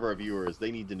benefit of our viewers, they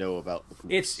need to know about the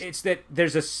poops. It's that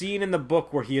there's a scene in the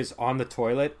book where he is on the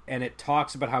toilet, and it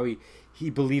talks about how he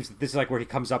believes that this is like where he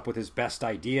comes up with his best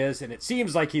ideas, and it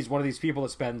seems like he's one of these people that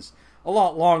spends a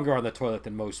lot longer on the toilet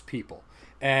than most people.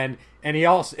 And he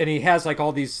has like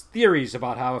all these theories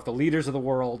about how if the leaders of the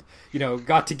world,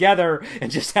 got together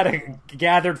and just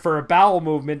gathered for a bowel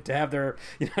movement to have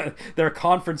their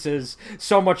conferences,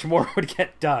 so much more would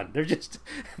get done.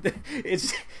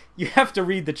 You have to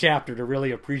read the chapter to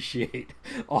really appreciate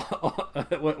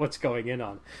what's going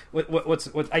on.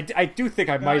 I do think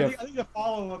I might have. I think the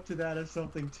follow up to that is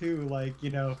something too, like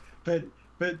But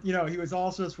he was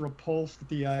also just repulsed at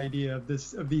the idea of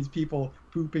these people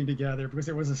pooping together because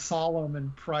it was a solemn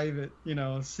and private,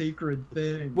 sacred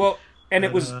thing. Well, and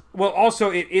it was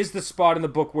also it is the spot in the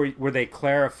book where they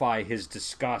clarify his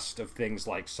disgust of things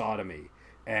like sodomy,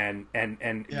 and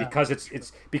because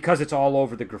it's all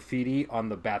over the graffiti on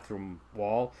the bathroom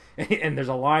wall, and there's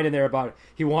a line in there about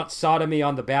he wants sodomy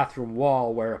on the bathroom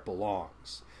wall where it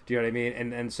belongs. Do you know what I mean?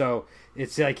 And so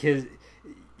it's like his.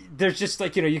 There's just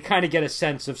like you kind of get a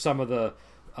sense of some of the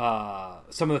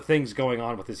things going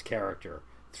on with his character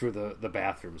through the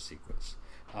bathroom sequence,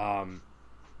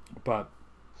 but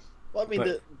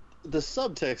the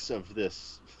subtext of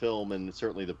this film and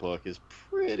certainly the book is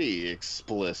pretty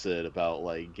explicit about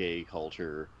like gay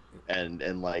culture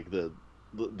and like the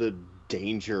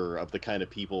danger of the kind of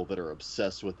people that are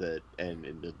obsessed with it and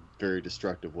in a very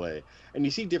destructive way. And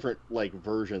you see different like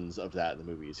versions of that in the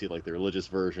movie. You see like the religious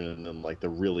version and then like the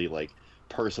really like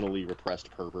personally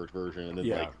repressed pervert version and then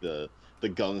like the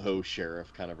gung-ho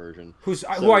sheriff kind of version. Who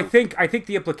I think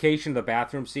the implication of the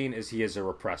bathroom scene is he is a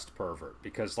repressed pervert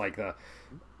because like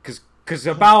because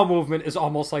the bowel movement is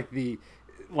almost like in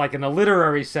a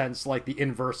literary sense like the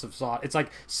inverse of it's like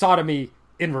sodomy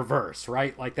in reverse,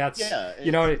 right? Like that's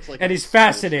like and he's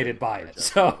fascinated by it.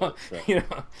 So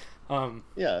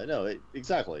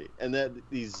exactly. And that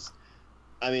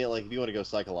like if you want to go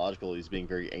psychological, he's being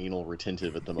very anal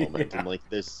retentive at the moment, and like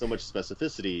there's so much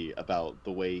specificity about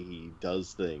the way he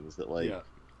does things that like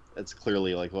that's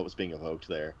clearly like what was being evoked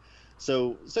there.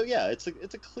 So yeah, it's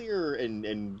a clear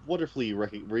and wonderfully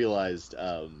realized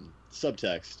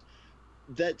subtext.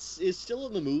 Is still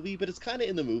in the movie, but it's kind of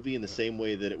in the movie in the same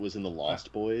way that it was in The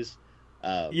Lost Boys.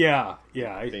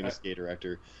 Famous gay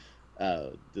director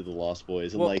did The Lost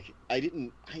Boys,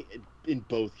 and in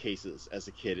both cases as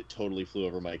a kid, it totally flew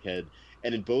over my head.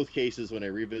 And in both cases, when I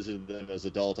revisited them as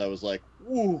adult, I was like,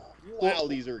 "Ooh, wow,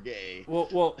 these are gay."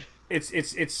 Well,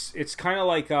 it's kind of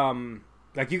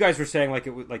like you guys were saying, like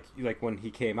it was like when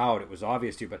he came out, it was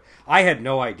obvious to you, but I had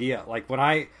no idea. Like when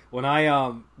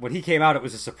he came out, it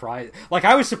was a surprise. Like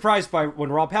I was surprised by when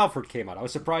Rob Halford came out. I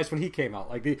was surprised when he came out.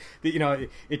 Like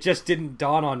it just didn't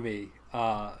dawn on me.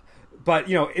 but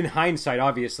in hindsight,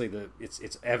 obviously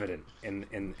it's evident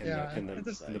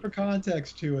for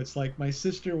context too. It's like my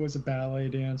sister was a ballet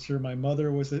dancer, my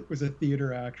mother was a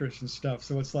theater actress and stuff.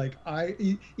 So it's like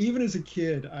even as a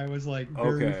kid, I was like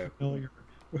very familiar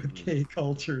with gay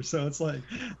culture. So it's like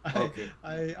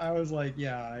I was like,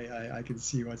 yeah, I can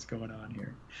see what's going on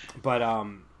here. But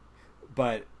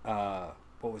what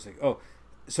was it? Oh,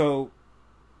 so.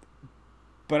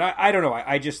 But I don't know.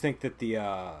 I just think that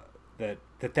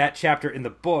that chapter in the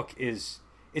book it's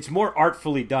more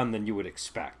artfully done than you would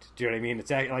expect. Do you know what I mean?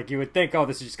 It's like you would think, oh,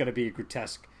 this is just going to be a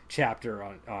grotesque chapter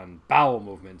on bowel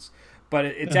movements, but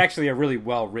it's actually a really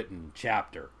well written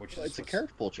chapter. It's a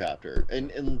careful chapter,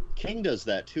 and King does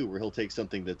that too, where he'll take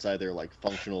something that's either like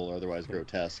functional or otherwise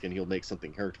grotesque, and he'll make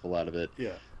something hurtful out of it.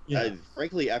 Yeah.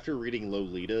 Frankly, after reading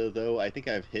Lolita, though, I think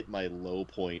I've hit my low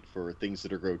point for things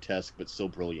that are grotesque but still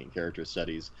brilliant character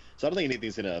studies. So I don't think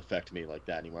anything's going to affect me like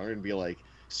that anymore. I'm going to be like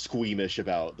squeamish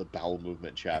about the bowel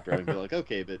movement chapter. I'm going to be like,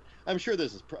 okay, but I'm sure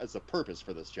there's a purpose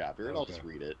for this chapter, and I'll just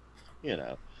read it.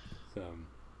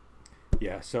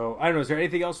 So I don't know. Is there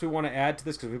anything else we want to add to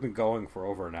this? Because we've been going for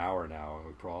over an hour now, and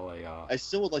we probably. I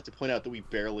still would like to point out that we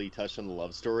barely touched on the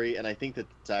love story, and I think that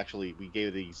it's actually we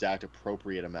gave the exact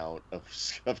appropriate amount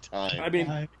of time. I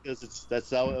mean, because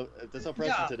that's how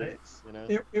present it is.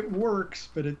 It works,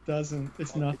 but it doesn't.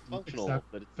 It's not functional,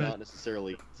 but it's not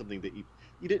necessarily something that you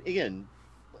did. Again,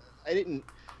 I didn't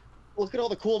look at all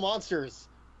the cool monsters.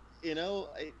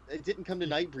 I didn't come to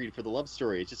Nightbreed for the love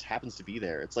story. It just happens to be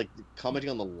there. It's like commenting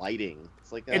on the lighting.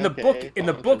 It's like in the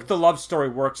book, the love story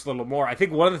works a little more. I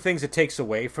think one of the things it takes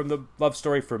away from the love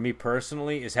story for me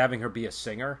personally is having her be a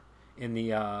singer in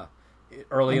the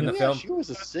early in the film. She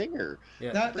was a singer.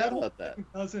 Yeah, the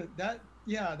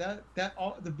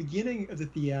beginning of the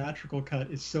theatrical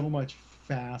cut is so much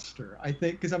faster. I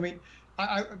think because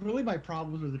I really my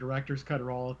problems with the director's cut are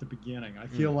all at the beginning. I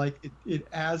feel like it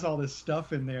adds all this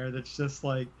stuff in there that's just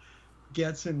like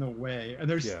gets in the way. And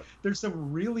there's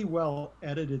some really well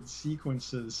edited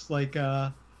sequences, like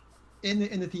in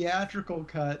the theatrical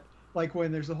cut, like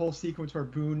when there's a whole sequence where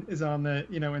Boone is on the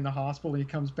in the hospital and he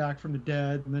comes back from the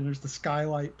dead, and then there's the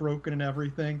skylight broken and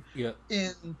everything. Yeah.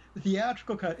 In the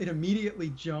theatrical cut, it immediately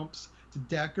jumps to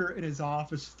Decker in his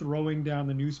office throwing down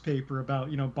the newspaper about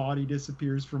body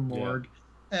disappears from morgue,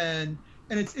 and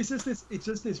it's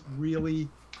just this really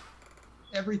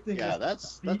everything. Yeah,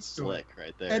 that's slick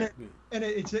right there. And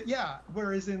it's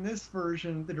whereas in this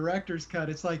version, the director's cut,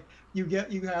 it's like you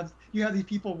have these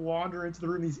people wander into the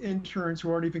room, these interns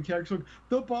who aren't even characters, like,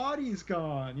 the body's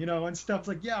gone, and stuff's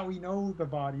like, yeah, we know the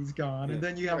body's gone, and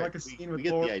then you have like a scene with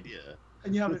Laurie. We get the idea.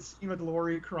 And you have a scene with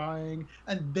Laurie crying,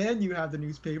 and then you have the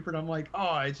newspaper, and I'm like,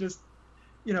 oh, it's just,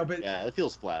 but yeah, it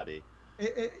feels flabby.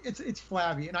 It's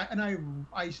flabby, and I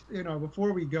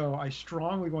before we go, I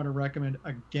strongly want to recommend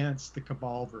against the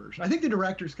Cabal version. I think the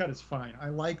director's cut is fine. I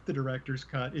like the director's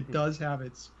cut. It does have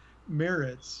its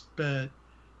merits, but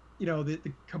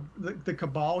the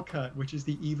Cabal cut, which is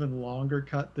the even longer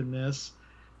cut than this,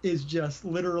 is just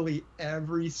literally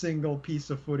every single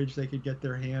piece of footage they could get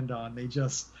their hand on. They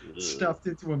just stuffed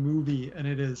into a movie, and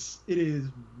it is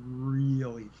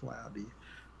really flabby.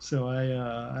 So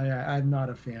I'm not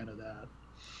a fan of that.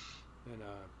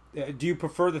 And do you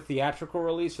prefer the theatrical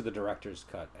release or the director's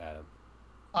cut, Adam?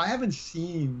 I haven't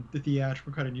seen the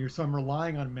theatrical cut in years, so I'm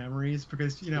relying on memories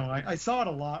because I saw it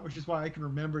a lot, which is why I can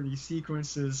remember these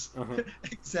sequences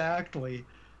exactly.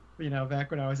 Back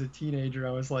when I was a teenager,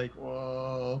 I was like,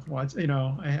 whoa, watch,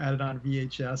 I had it on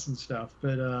VHS and stuff.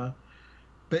 But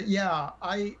yeah,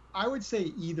 I would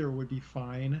say either would be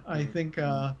fine. I think,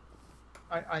 I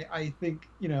think,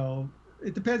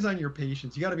 it depends on your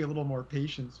patience. You got to be a little more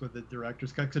patient with the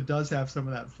director's cut because it does have some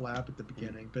of that flap at the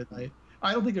beginning. But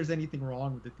I don't think there's anything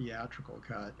wrong with the theatrical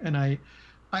cut. And my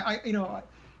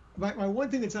one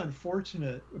thing that's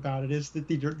unfortunate about it is that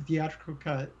the theatrical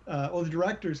cut, the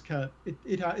director's cut,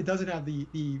 it doesn't have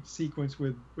the sequence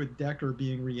with Decker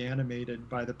being reanimated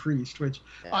by the priest, which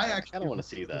I don't want to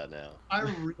see that now. I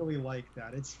really like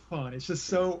that. It's fun. It's just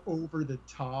so over the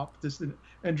top,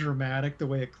 and dramatic the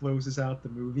way it closes out the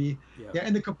movie. Yeah,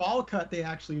 and the Cabal cut, they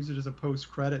actually use it as a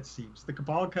post-credit scene. So the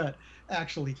Cabal cut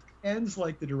actually ends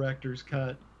like the director's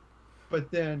cut. But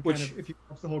then, if you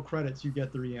watch the whole credits, you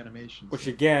get the reanimation. Which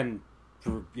again,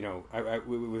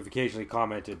 we've occasionally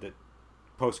commented that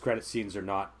post-credit scenes are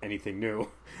not anything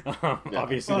new.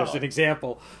 Obviously, there's an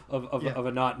example of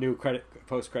a not new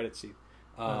post-credit scene.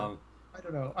 I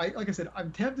don't know. Like I said, I'm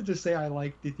tempted to say I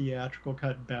like the theatrical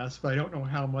cut best, but I don't know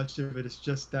how much of it is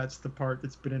just that's the part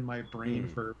that's been in my brain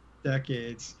for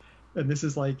decades. And this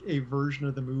is like a version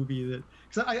of the movie that,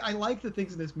 because I like the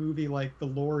things in this movie, like the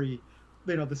Laurie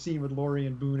the scene with Laurie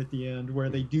and Boone at the end where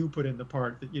they do put in the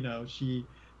part that she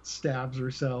stabs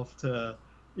herself to,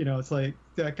 it's like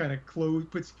that kind of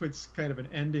puts kind of an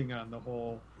ending on the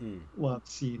whole love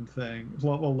scene thing,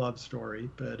 love story.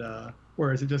 But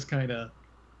whereas it just kind of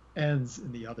ends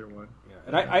in the other one. Yeah,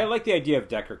 and I like the idea of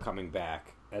Decker coming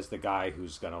back as the guy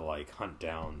who's gonna like hunt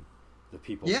down the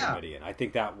People's Committee, and I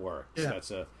think that works. Yeah.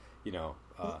 That's a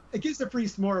it gives the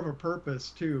priest more of a purpose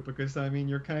too, because I mean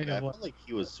you're kind of I felt like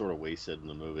he was sort of wasted in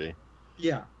the movie.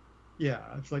 Yeah,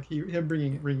 it's like him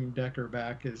bringing Decker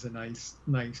back is a nice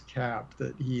cap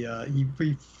that he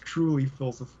truly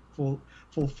fulfills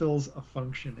a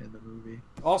function in the movie.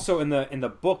 Also, in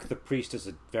the book, the priest is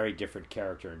a very different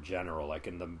character in general. Like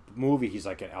in the movie, he's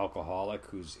like an alcoholic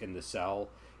who's in the cell,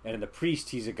 and in the priest,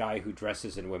 he's a guy who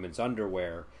dresses in women's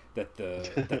underwear that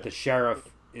the sheriff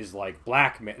is like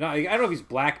blackmail. No, I don't know if he's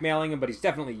blackmailing him, but he's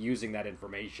definitely using that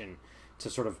information to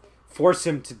sort of force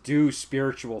him to do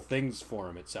spiritual things for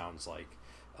him. It sounds like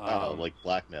like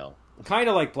blackmail. Kind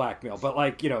of like blackmail, but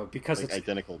like because like it's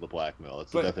identical to blackmail.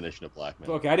 That's the definition of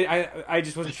blackmail. Okay, I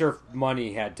just wasn't sure if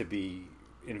money had to be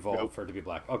involved for it to be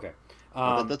black. Okay,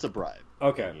 that's a bribe.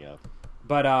 Okay, yeah.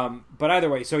 But either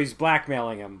way, so he's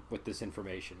blackmailing him with this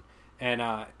information, and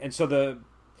so the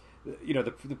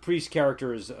priest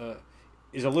character is a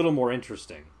little more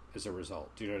interesting as a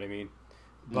result. Do you know what I mean?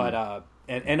 But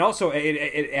and also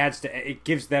it adds to, it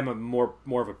gives them a more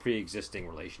of a pre-existing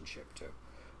relationship too.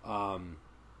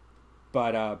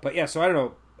 But yeah, so I don't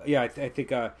know. Yeah, I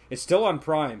think it's still on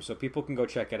Prime, so people can go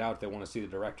check it out if they want to see the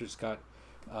director's cut.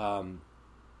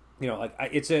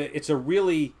 It's a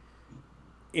really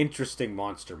interesting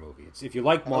monster movie. It's, if you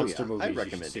like monster movies, you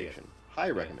should see it.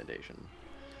 High recommendation.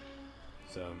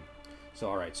 So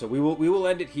all right. So we will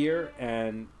end it here,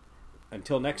 and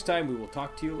until next time, we will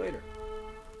talk to you later.